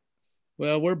tonight.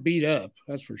 Well, we're beat up.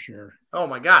 That's for sure. Oh,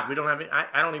 my God. We don't have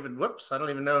I don't even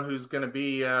know who's going to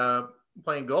be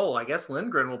playing goal. I guess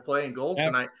Lindgren will play in goal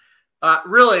tonight.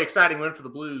 Really exciting win for the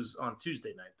Blues on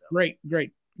Tuesday night, though.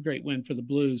 Great win for the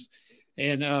Blues.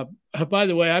 And by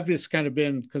the way, I've just kind of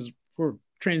been, because we're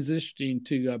transitioning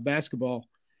to basketball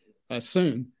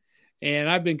soon, and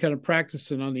I've been kind of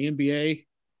practicing on the NBA,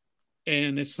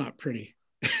 and it's not pretty.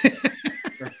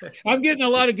 I'm getting a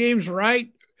lot of games right,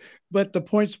 but the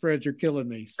point spreads are killing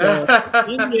me. So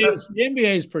the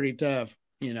NBA is pretty tough,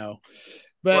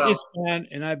 but it's fun.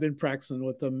 And I've been practicing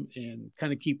with them and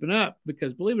kind of keeping up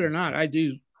because, believe it or not, I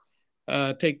do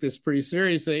take this pretty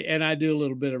seriously, and I do a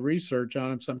little bit of research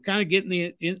on them. So I'm kind of getting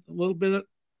a little bit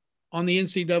on the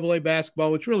NCAA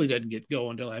basketball, which really doesn't get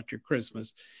going until after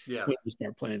Christmas when we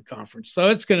start playing conference. So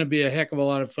it's going to be a heck of a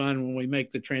lot of fun when we make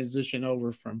the transition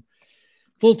over from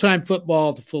full-time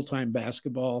football to full-time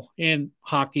basketball and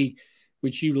hockey,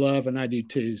 which you love and I do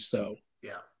too. So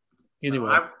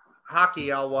anyway,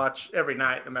 hockey I'll watch every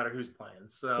night, no matter who's playing.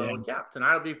 So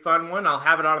tonight will be a fun one. I'll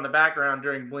have it on in the background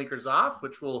during Blinkers Off,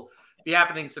 which will be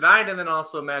happening tonight, and then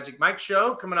also Magic Mike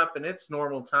show coming up in its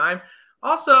normal time.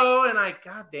 Also, and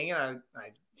God dang it, I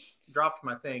dropped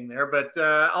my thing there. But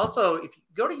also, if you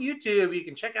go to YouTube, you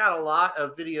can check out a lot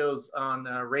of videos on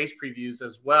race previews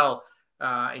as well.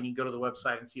 And you can go to the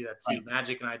website and see that too. Right.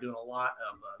 Magic and I doing a lot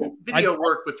of video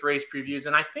work with race previews.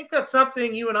 And I think that's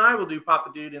something you and I will do,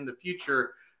 Papa Dude, in the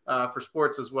future for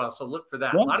sports as well. So look for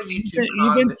that. Well, a lot of YouTube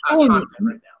content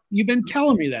right now. You've been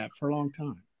telling me that for a long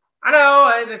time. I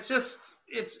know. And it's just,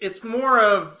 it's more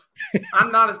of,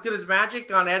 I'm not as good as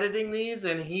Magic on editing these,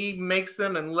 and he makes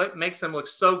them and makes them look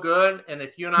so good. And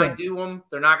if you and I do them,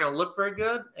 they're not going to look very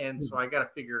good. And so I got to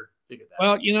figure that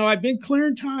out. Well, I've been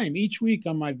clearing time each week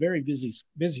on my very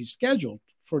busy schedule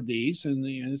for these, and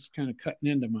it's kind of cutting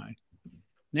into my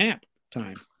nap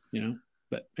time,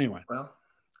 But anyway. Well,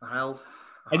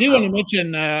 I do want to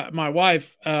mention my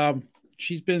wife.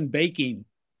 She's been baking,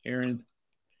 Aaron.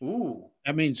 Ooh.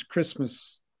 That means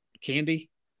Christmas candy.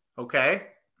 Okay.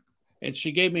 And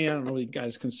she gave me, I don't know if you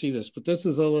guys can see this, but this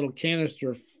is a little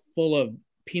canister full of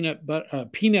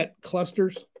peanut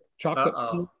clusters,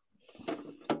 chocolate.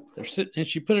 They're sitting, and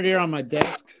she put it here on my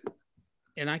desk,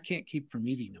 and I can't keep from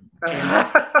eating them.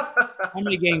 I'm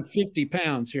going to gain 50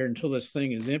 pounds here until this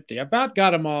thing is empty. I about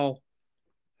got them all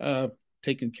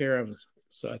taken care of.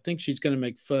 So I think she's going to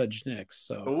make fudge next.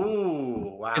 So,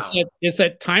 ooh, wow. It's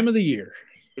that time of the year.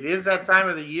 It is that time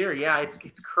of the year. Yeah,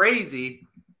 it's crazy.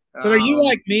 But are you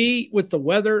like me with the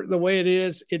weather the way it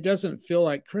is? It doesn't feel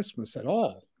like Christmas at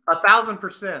all.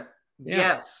 1,000%. Yeah.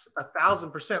 Yes,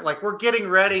 1,000%. Like, we're getting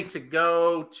ready to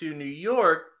go to New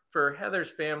York for Heather's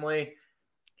family.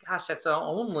 Gosh, that's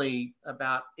only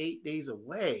about 8 days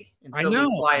away until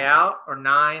we fly out, or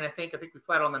 9. I think we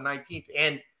fly out on the 19th.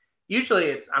 And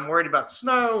usually I'm worried about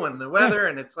snow and the weather,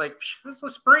 and it's like, it's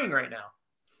the spring right now.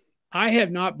 I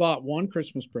have not bought one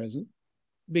Christmas present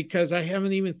because I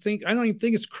don't even think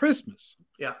it's Christmas.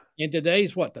 Yeah. And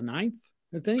today's what, the 9th,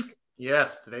 I think?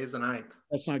 Yes, today's the 9th.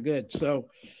 That's not good. So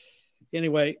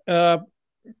anyway,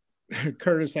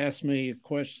 Curtis asked me a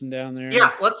question down there.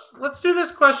 Yeah, let's do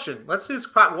this question. Let's do this.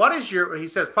 He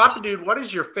says, Papa Dude, what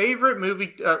is your favorite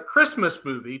movie, Christmas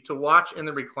movie to watch in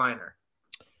the recliner?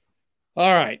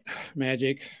 All right,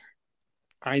 Magic.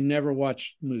 I never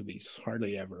watch movies,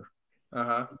 hardly ever.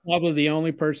 Uh-huh. Probably the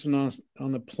only person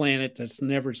on the planet that's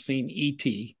never seen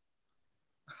E.T.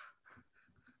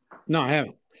 No, I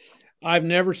haven't. I've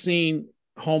never seen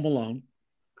Home Alone.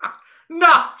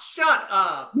 No, shut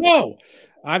up. No,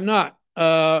 I've not.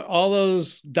 All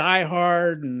those Die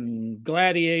Hard and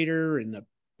Gladiator and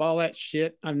all that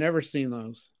shit, I've never seen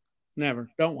those. Never.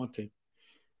 Don't want to.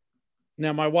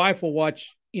 Now, my wife will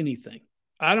watch anything.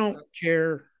 I don't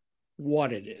care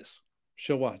what it is.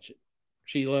 She'll watch it.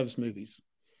 She loves movies.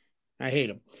 I hate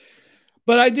them.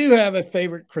 But I do have a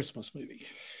favorite Christmas movie.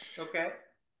 Okay.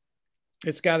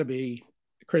 It's got to be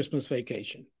Christmas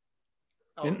Vacation.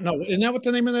 Oh. No, isn't that what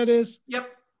the name of that is? Yep.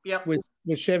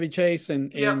 With Chevy Chase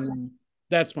and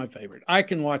that's my favorite. I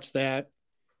can watch that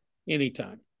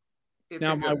anytime.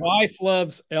 Now, my wife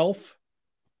loves Elf.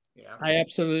 Yeah. I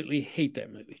absolutely hate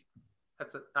that movie.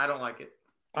 I don't like it.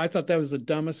 I thought that was the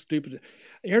dumbest, stupid.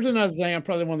 Here's another thing. I'm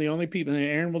probably one of the only people, and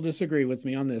Aaron will disagree with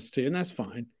me on this too, and that's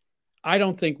fine. I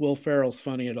don't think Will Ferrell's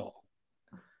funny at all,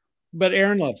 but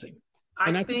Aaron loves him.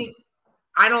 I don't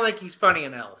think he's funny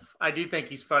in Elf. I do think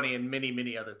he's funny in many,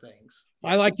 many other things.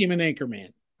 I liked him in Anchorman.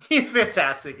 He's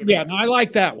fantastic. Yeah, no, I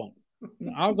like that one.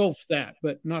 I'll go for that,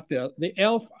 but not the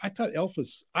Elf. I thought Elf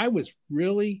was. I was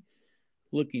really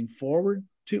looking forward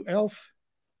to Elf.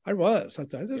 I was. I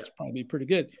thought this is probably pretty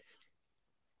good.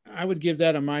 I would give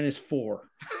that a -4.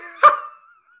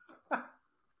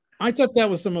 I thought that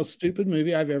was the most stupid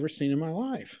movie I've ever seen in my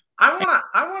life.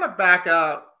 I wanna back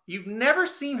up. You've never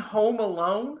seen Home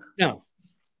Alone? No.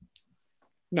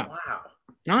 Wow.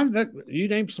 You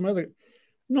named some other.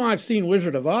 No, I've seen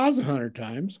Wizard of Oz 100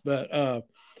 times, but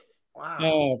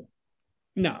wow.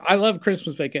 No, I love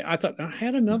Christmas Vacation. I thought I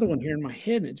had another one here in my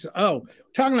head. And it's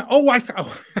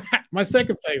my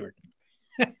second favorite.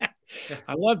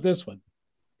 I love this one.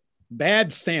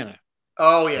 Bad Santa.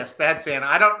 Oh yes, Bad Santa.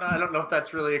 I don't know if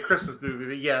that's really a Christmas movie,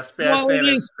 but yes, Bad Santa. It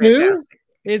is fantastic.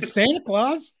 It's Santa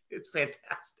Claus. It's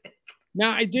fantastic.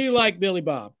 Now I do like Billy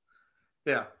Bob.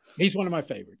 Yeah, he's one of my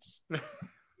favorites.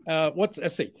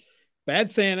 Let's see, Bad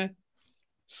Santa,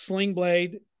 Sling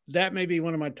Blade. That may be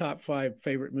one of my top 5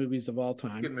 favorite movies of all time.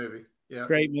 It's a good movie. Yeah,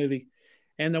 great movie.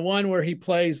 And the one where he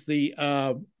plays the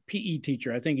PE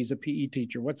teacher. I think he's a PE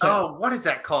teacher. What's that? Oh, what is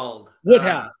that called?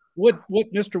 Woodhouse.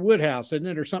 Mr. Woodhouse, isn't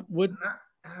it, or something?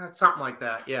 Something like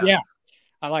that. Yeah. Yeah,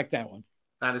 I like that one.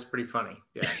 That is pretty funny.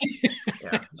 Yeah,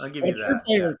 yeah. I'll give you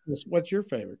that. What's your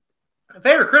favorite? My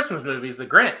favorite Christmas movie is The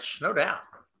Grinch, no doubt.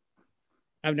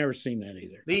 I've never seen that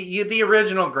either. The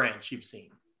original Grinch you've seen?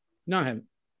 No, I haven't.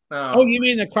 Oh, you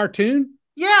mean the cartoon?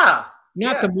 Yeah.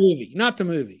 Not the movie. Not the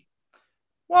movie.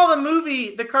 Well,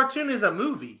 the cartoon is a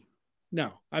movie.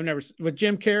 No, I've never with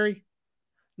Jim Carrey.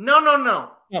 No.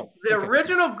 Oh, the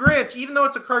original Grinch, even though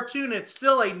it's a cartoon, it's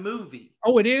still a movie.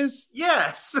 Oh, it is?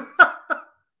 Yes.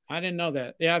 I didn't know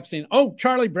that. Yeah, I've seen.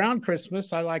 Charlie Brown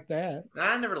Christmas. I like that.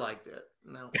 I never liked it.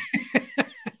 No.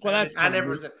 Well, that's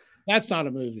not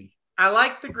a movie. I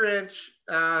like The Grinch.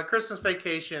 Christmas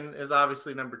Vacation is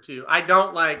obviously number 2. I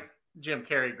don't like Jim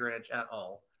Carrey Grinch at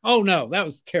all. Oh no, that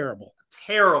was terrible.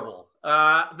 Terrible.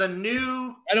 The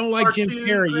new I don't like Jim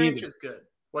Carrey Grinch either. Is good.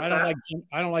 I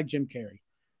don't like Jim Carrey.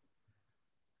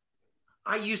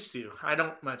 I used to. I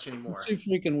don't much anymore. It's too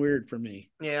freaking weird for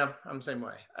me. Yeah, I'm the same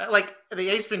way. I like the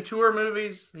Ace Ventura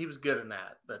movies. He was good in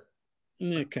that, but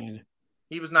yeah, kind of.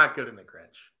 He was not good in The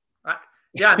Grinch.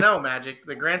 Magic.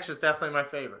 The Grinch is definitely my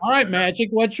favorite. All right, Magic.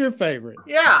 What's your favorite?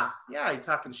 Yeah, you're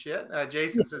talking shit.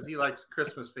 Jason says he likes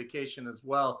Christmas Vacation as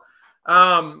well.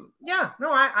 I've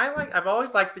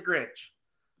always liked The Grinch.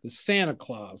 The Santa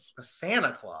Claus. The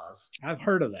Santa Claus. I've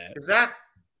heard of that. Is that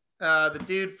the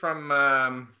dude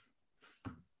from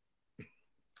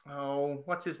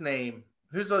what's his name?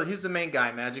 Who's the main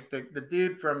guy, Magic? The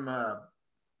dude from Home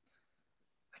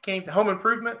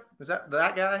Improvement? Is that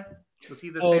guy? Was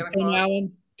he the Santa Claus?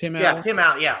 Allen? Tim Allen? Yeah, Tim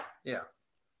Allen. Yeah.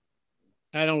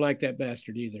 I don't like that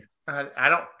bastard either.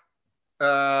 I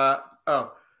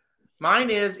don't. Mine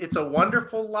is It's a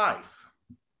Wonderful Life.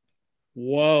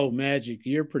 Whoa, Magic.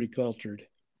 You're pretty cultured.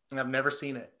 I've never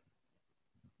seen it.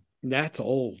 That's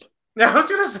old. I was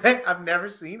going to say, I've never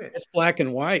seen it. It's black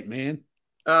and white, man.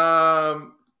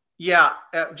 Yeah.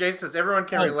 Jason says everyone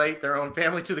can relate their own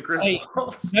family to the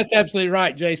Griswolds. That's absolutely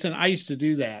right, Jason. I used to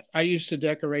do that. I used to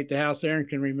decorate the house. Aaron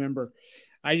can remember.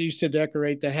 I used to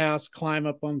decorate the house, climb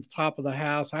up on the top of the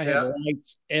house. I had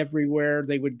lights everywhere.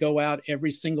 They would go out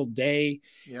every single day.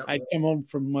 Yep. I'd come home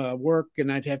from work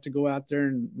and I'd have to go out there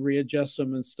and readjust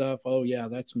them and stuff. Oh, yeah,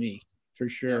 that's me for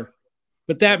sure. Yeah.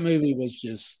 But that movie was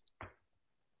just,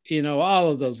 all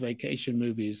of those vacation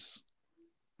movies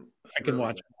I can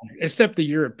watch, except the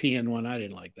European one. I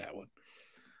didn't like that one.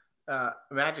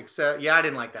 Magic says, I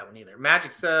didn't like that one either.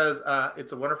 Magic says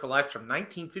It's a Wonderful Life from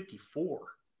 1954.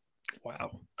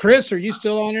 Wow. Chris, are you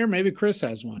still on there? Maybe Chris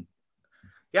has one.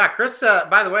 Yeah, Chris,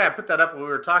 by the way, I put that up when we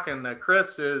were talking.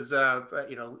 Chris is,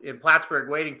 in Plattsburgh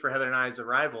waiting for Heather and I's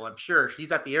arrival. I'm sure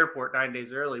he's at the airport 9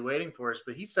 days early waiting for us,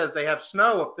 but he says they have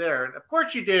snow up there. And of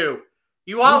course you do.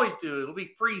 You always do. It'll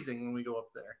be freezing when we go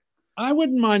up there. I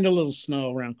wouldn't mind a little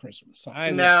snow around Christmas.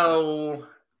 No.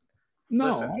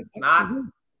 Listen, I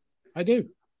do.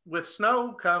 With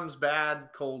snow comes bad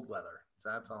cold weather.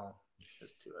 So that's all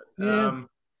just to it.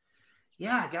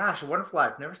 Yeah. Gosh, A Wonderful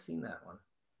Life. Never seen that one.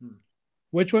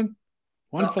 Which one?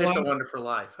 Wonderful Life? It's a Wonderful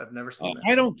Life. I've never seen that.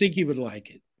 I don't think you would like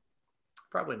it.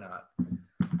 Probably not.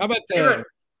 How about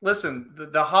listen,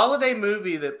 the holiday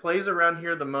movie that plays around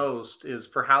here the most is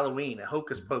for Halloween,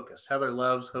 Hocus Pocus. Heather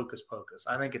loves Hocus Pocus.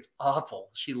 I think it's awful.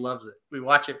 She loves it. We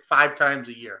watch it 5 times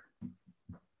a year.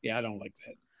 Yeah, I don't like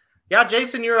that. Yeah,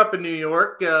 Jason, you're up in New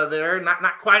York there.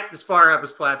 Not quite as far up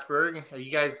as Plattsburgh.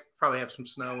 You guys probably have some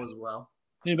snow as well.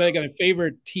 Anybody got a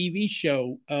favorite TV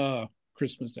show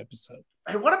Christmas episode?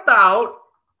 Hey, what about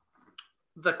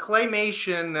the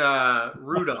claymation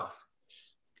Rudolph?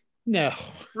 No.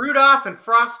 Rudolph and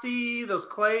Frosty, those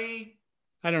clay.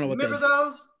 I don't know what Remember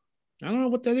those? I don't know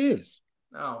what that is.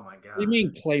 Oh my god! What do you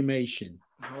mean claymation?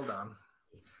 Hold on.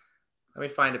 Let me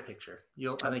find a picture.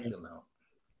 I think you'll know.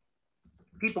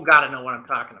 People got to know what I'm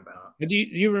talking about. Do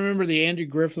you remember the Andy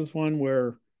Griffith one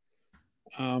where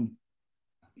the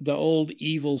old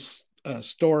evil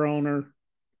store owner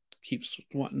keeps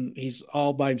wanting, he's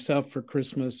all by himself for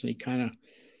Christmas, and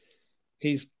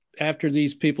he's after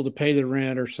these people to pay their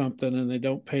rent or something, and they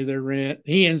don't pay their rent.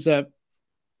 He ends up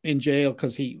in jail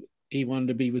because he wanted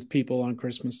to be with people on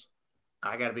Christmas.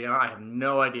 I got to be honest, I have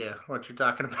no idea what you're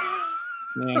talking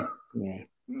about. Yeah.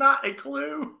 Not a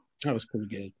clue. That was pretty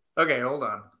good. Okay, hold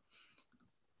on.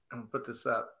 I'm gonna put this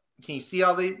up. Can you see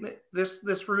all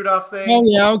this Rudolph thing? Oh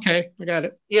yeah, okay, I got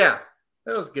it. Yeah,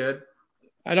 that was good.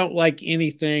 I don't like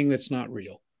anything that's not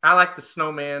real. I like the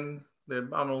snowman, the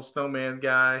abominable snowman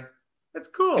guy. It's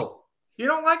cool. You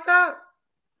don't like that?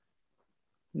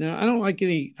 No, I don't like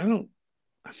any. I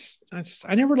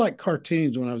never liked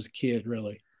cartoons when I was a kid,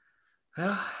 really.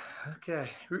 Okay.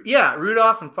 Yeah,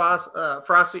 Rudolph and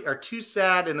Frosty are too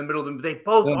sad in the middle of them. They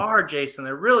both are, Jason.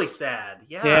 They're really sad.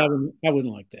 Yeah, I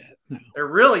wouldn't like that. No. They're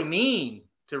really mean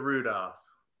to Rudolph.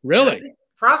 Really?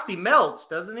 Frosty melts,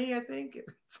 doesn't he? I think.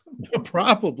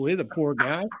 Probably, the poor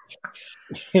guy.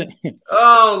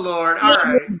 Oh Lord! All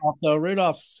right.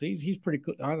 Rudolph's he's pretty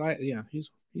cool.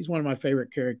 He's one of my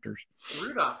favorite characters.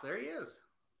 Rudolph, there he is.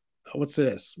 What's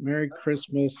this? Merry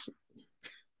Christmas.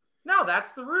 No,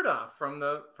 that's the Rudolph from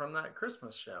that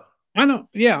Christmas show. I know.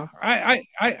 Yeah, I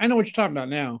know what you're talking about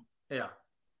now. Yeah.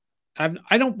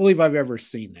 I don't believe I've ever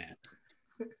seen that.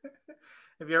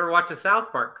 Have you ever watched a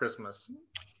South Park Christmas?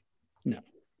 No.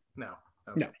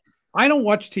 Okay. No. I don't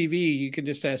watch TV. You can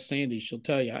just ask Sandy; she'll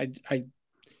tell you. I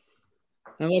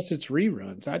unless it's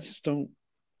reruns. I just don't.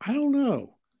 I don't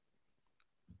know.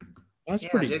 That's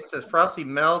pretty. Jason says Frosty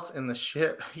melts in the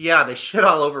shit. Yeah, they shit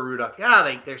all over Rudolph.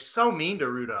 Yeah, they're so mean to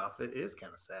Rudolph. It is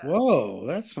kind of sad. Whoa,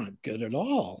 that's not good at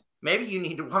all. Maybe you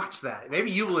need to watch that.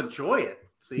 Maybe you will enjoy it.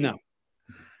 See? No.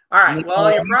 All right.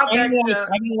 Well, your project.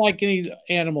 I don't like any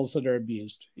animals that are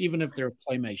abused, even if they're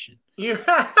claymation.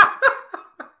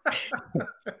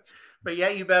 But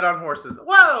yet you bet on horses.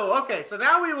 Whoa. Okay. So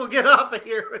now we will get off of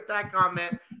here with that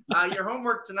comment. Your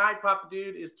homework tonight, Papa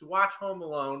Dude, is to watch Home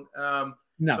Alone.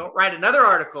 No. Don't write another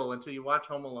article until you watch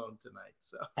Home Alone tonight.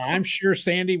 So I'm sure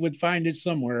Sandy would find it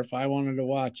somewhere if I wanted to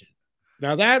watch it.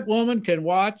 Now that woman can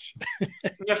watch.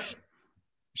 Yeah.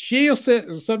 She'll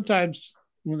sit sometimes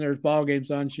when there's ball games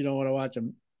on. She don't want to watch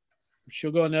them. She'll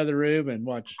go in another room and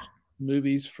watch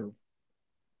movies for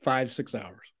 5-6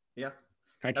 hours. Yeah,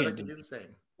 I can't do the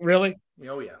same. Really?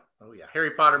 Oh yeah. Harry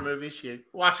Potter movies. She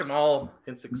watch them all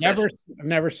in succession.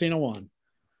 Never seen a one.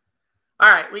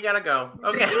 All right, we gotta go.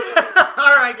 Okay.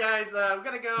 All right, guys, we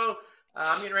gotta go.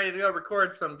 I'm getting ready to go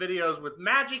record some videos with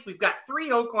Magic. We've got 3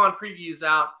 Oaklawn previews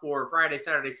out for Friday,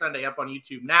 Saturday, Sunday up on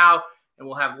YouTube now, and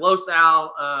we'll have Los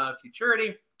Al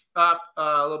Futurity up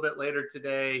a little bit later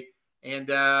today. And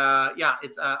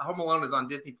it's Home Alone is on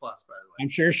Disney Plus, by the way. I'm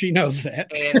sure she knows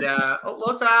that. And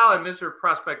Los Al and Mr.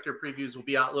 Prospector previews will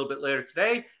be out a little bit later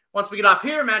today. Once we get off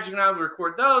here, Magic and I will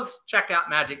record those. Check out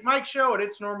Magic Mike Show at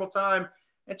its normal time.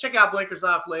 And check out Blinkers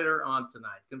Off later on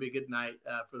tonight. It's going to be a good night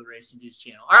for the Racing Dudes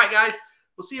channel. All right, guys.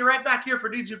 We'll see you right back here for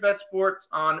Dudes Who Bet Sports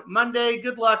on Monday.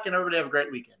 Good luck, and everybody have a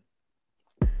great weekend.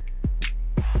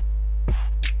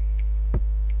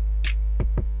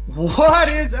 What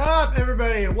is up,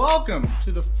 everybody? And welcome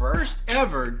to the first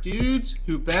ever Dudes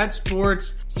Who Bet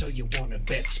Sports. So you want to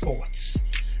bet sports,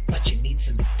 but you need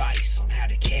some advice on how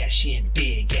to cash in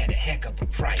big at a heck of a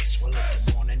price. Well, if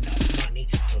you want enough money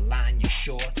to line your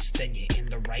shorts, then you're in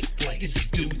the right place. This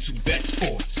is Dudes Who Bet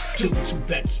Sports. Dudes Who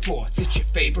Bet Sports, it's your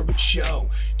favorite show.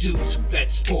 Dudes Who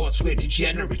Bet Sports, where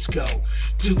degenerates go.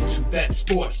 Dudes Who Bet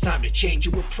Sports, time to change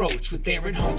your approach with Aaron Holtz.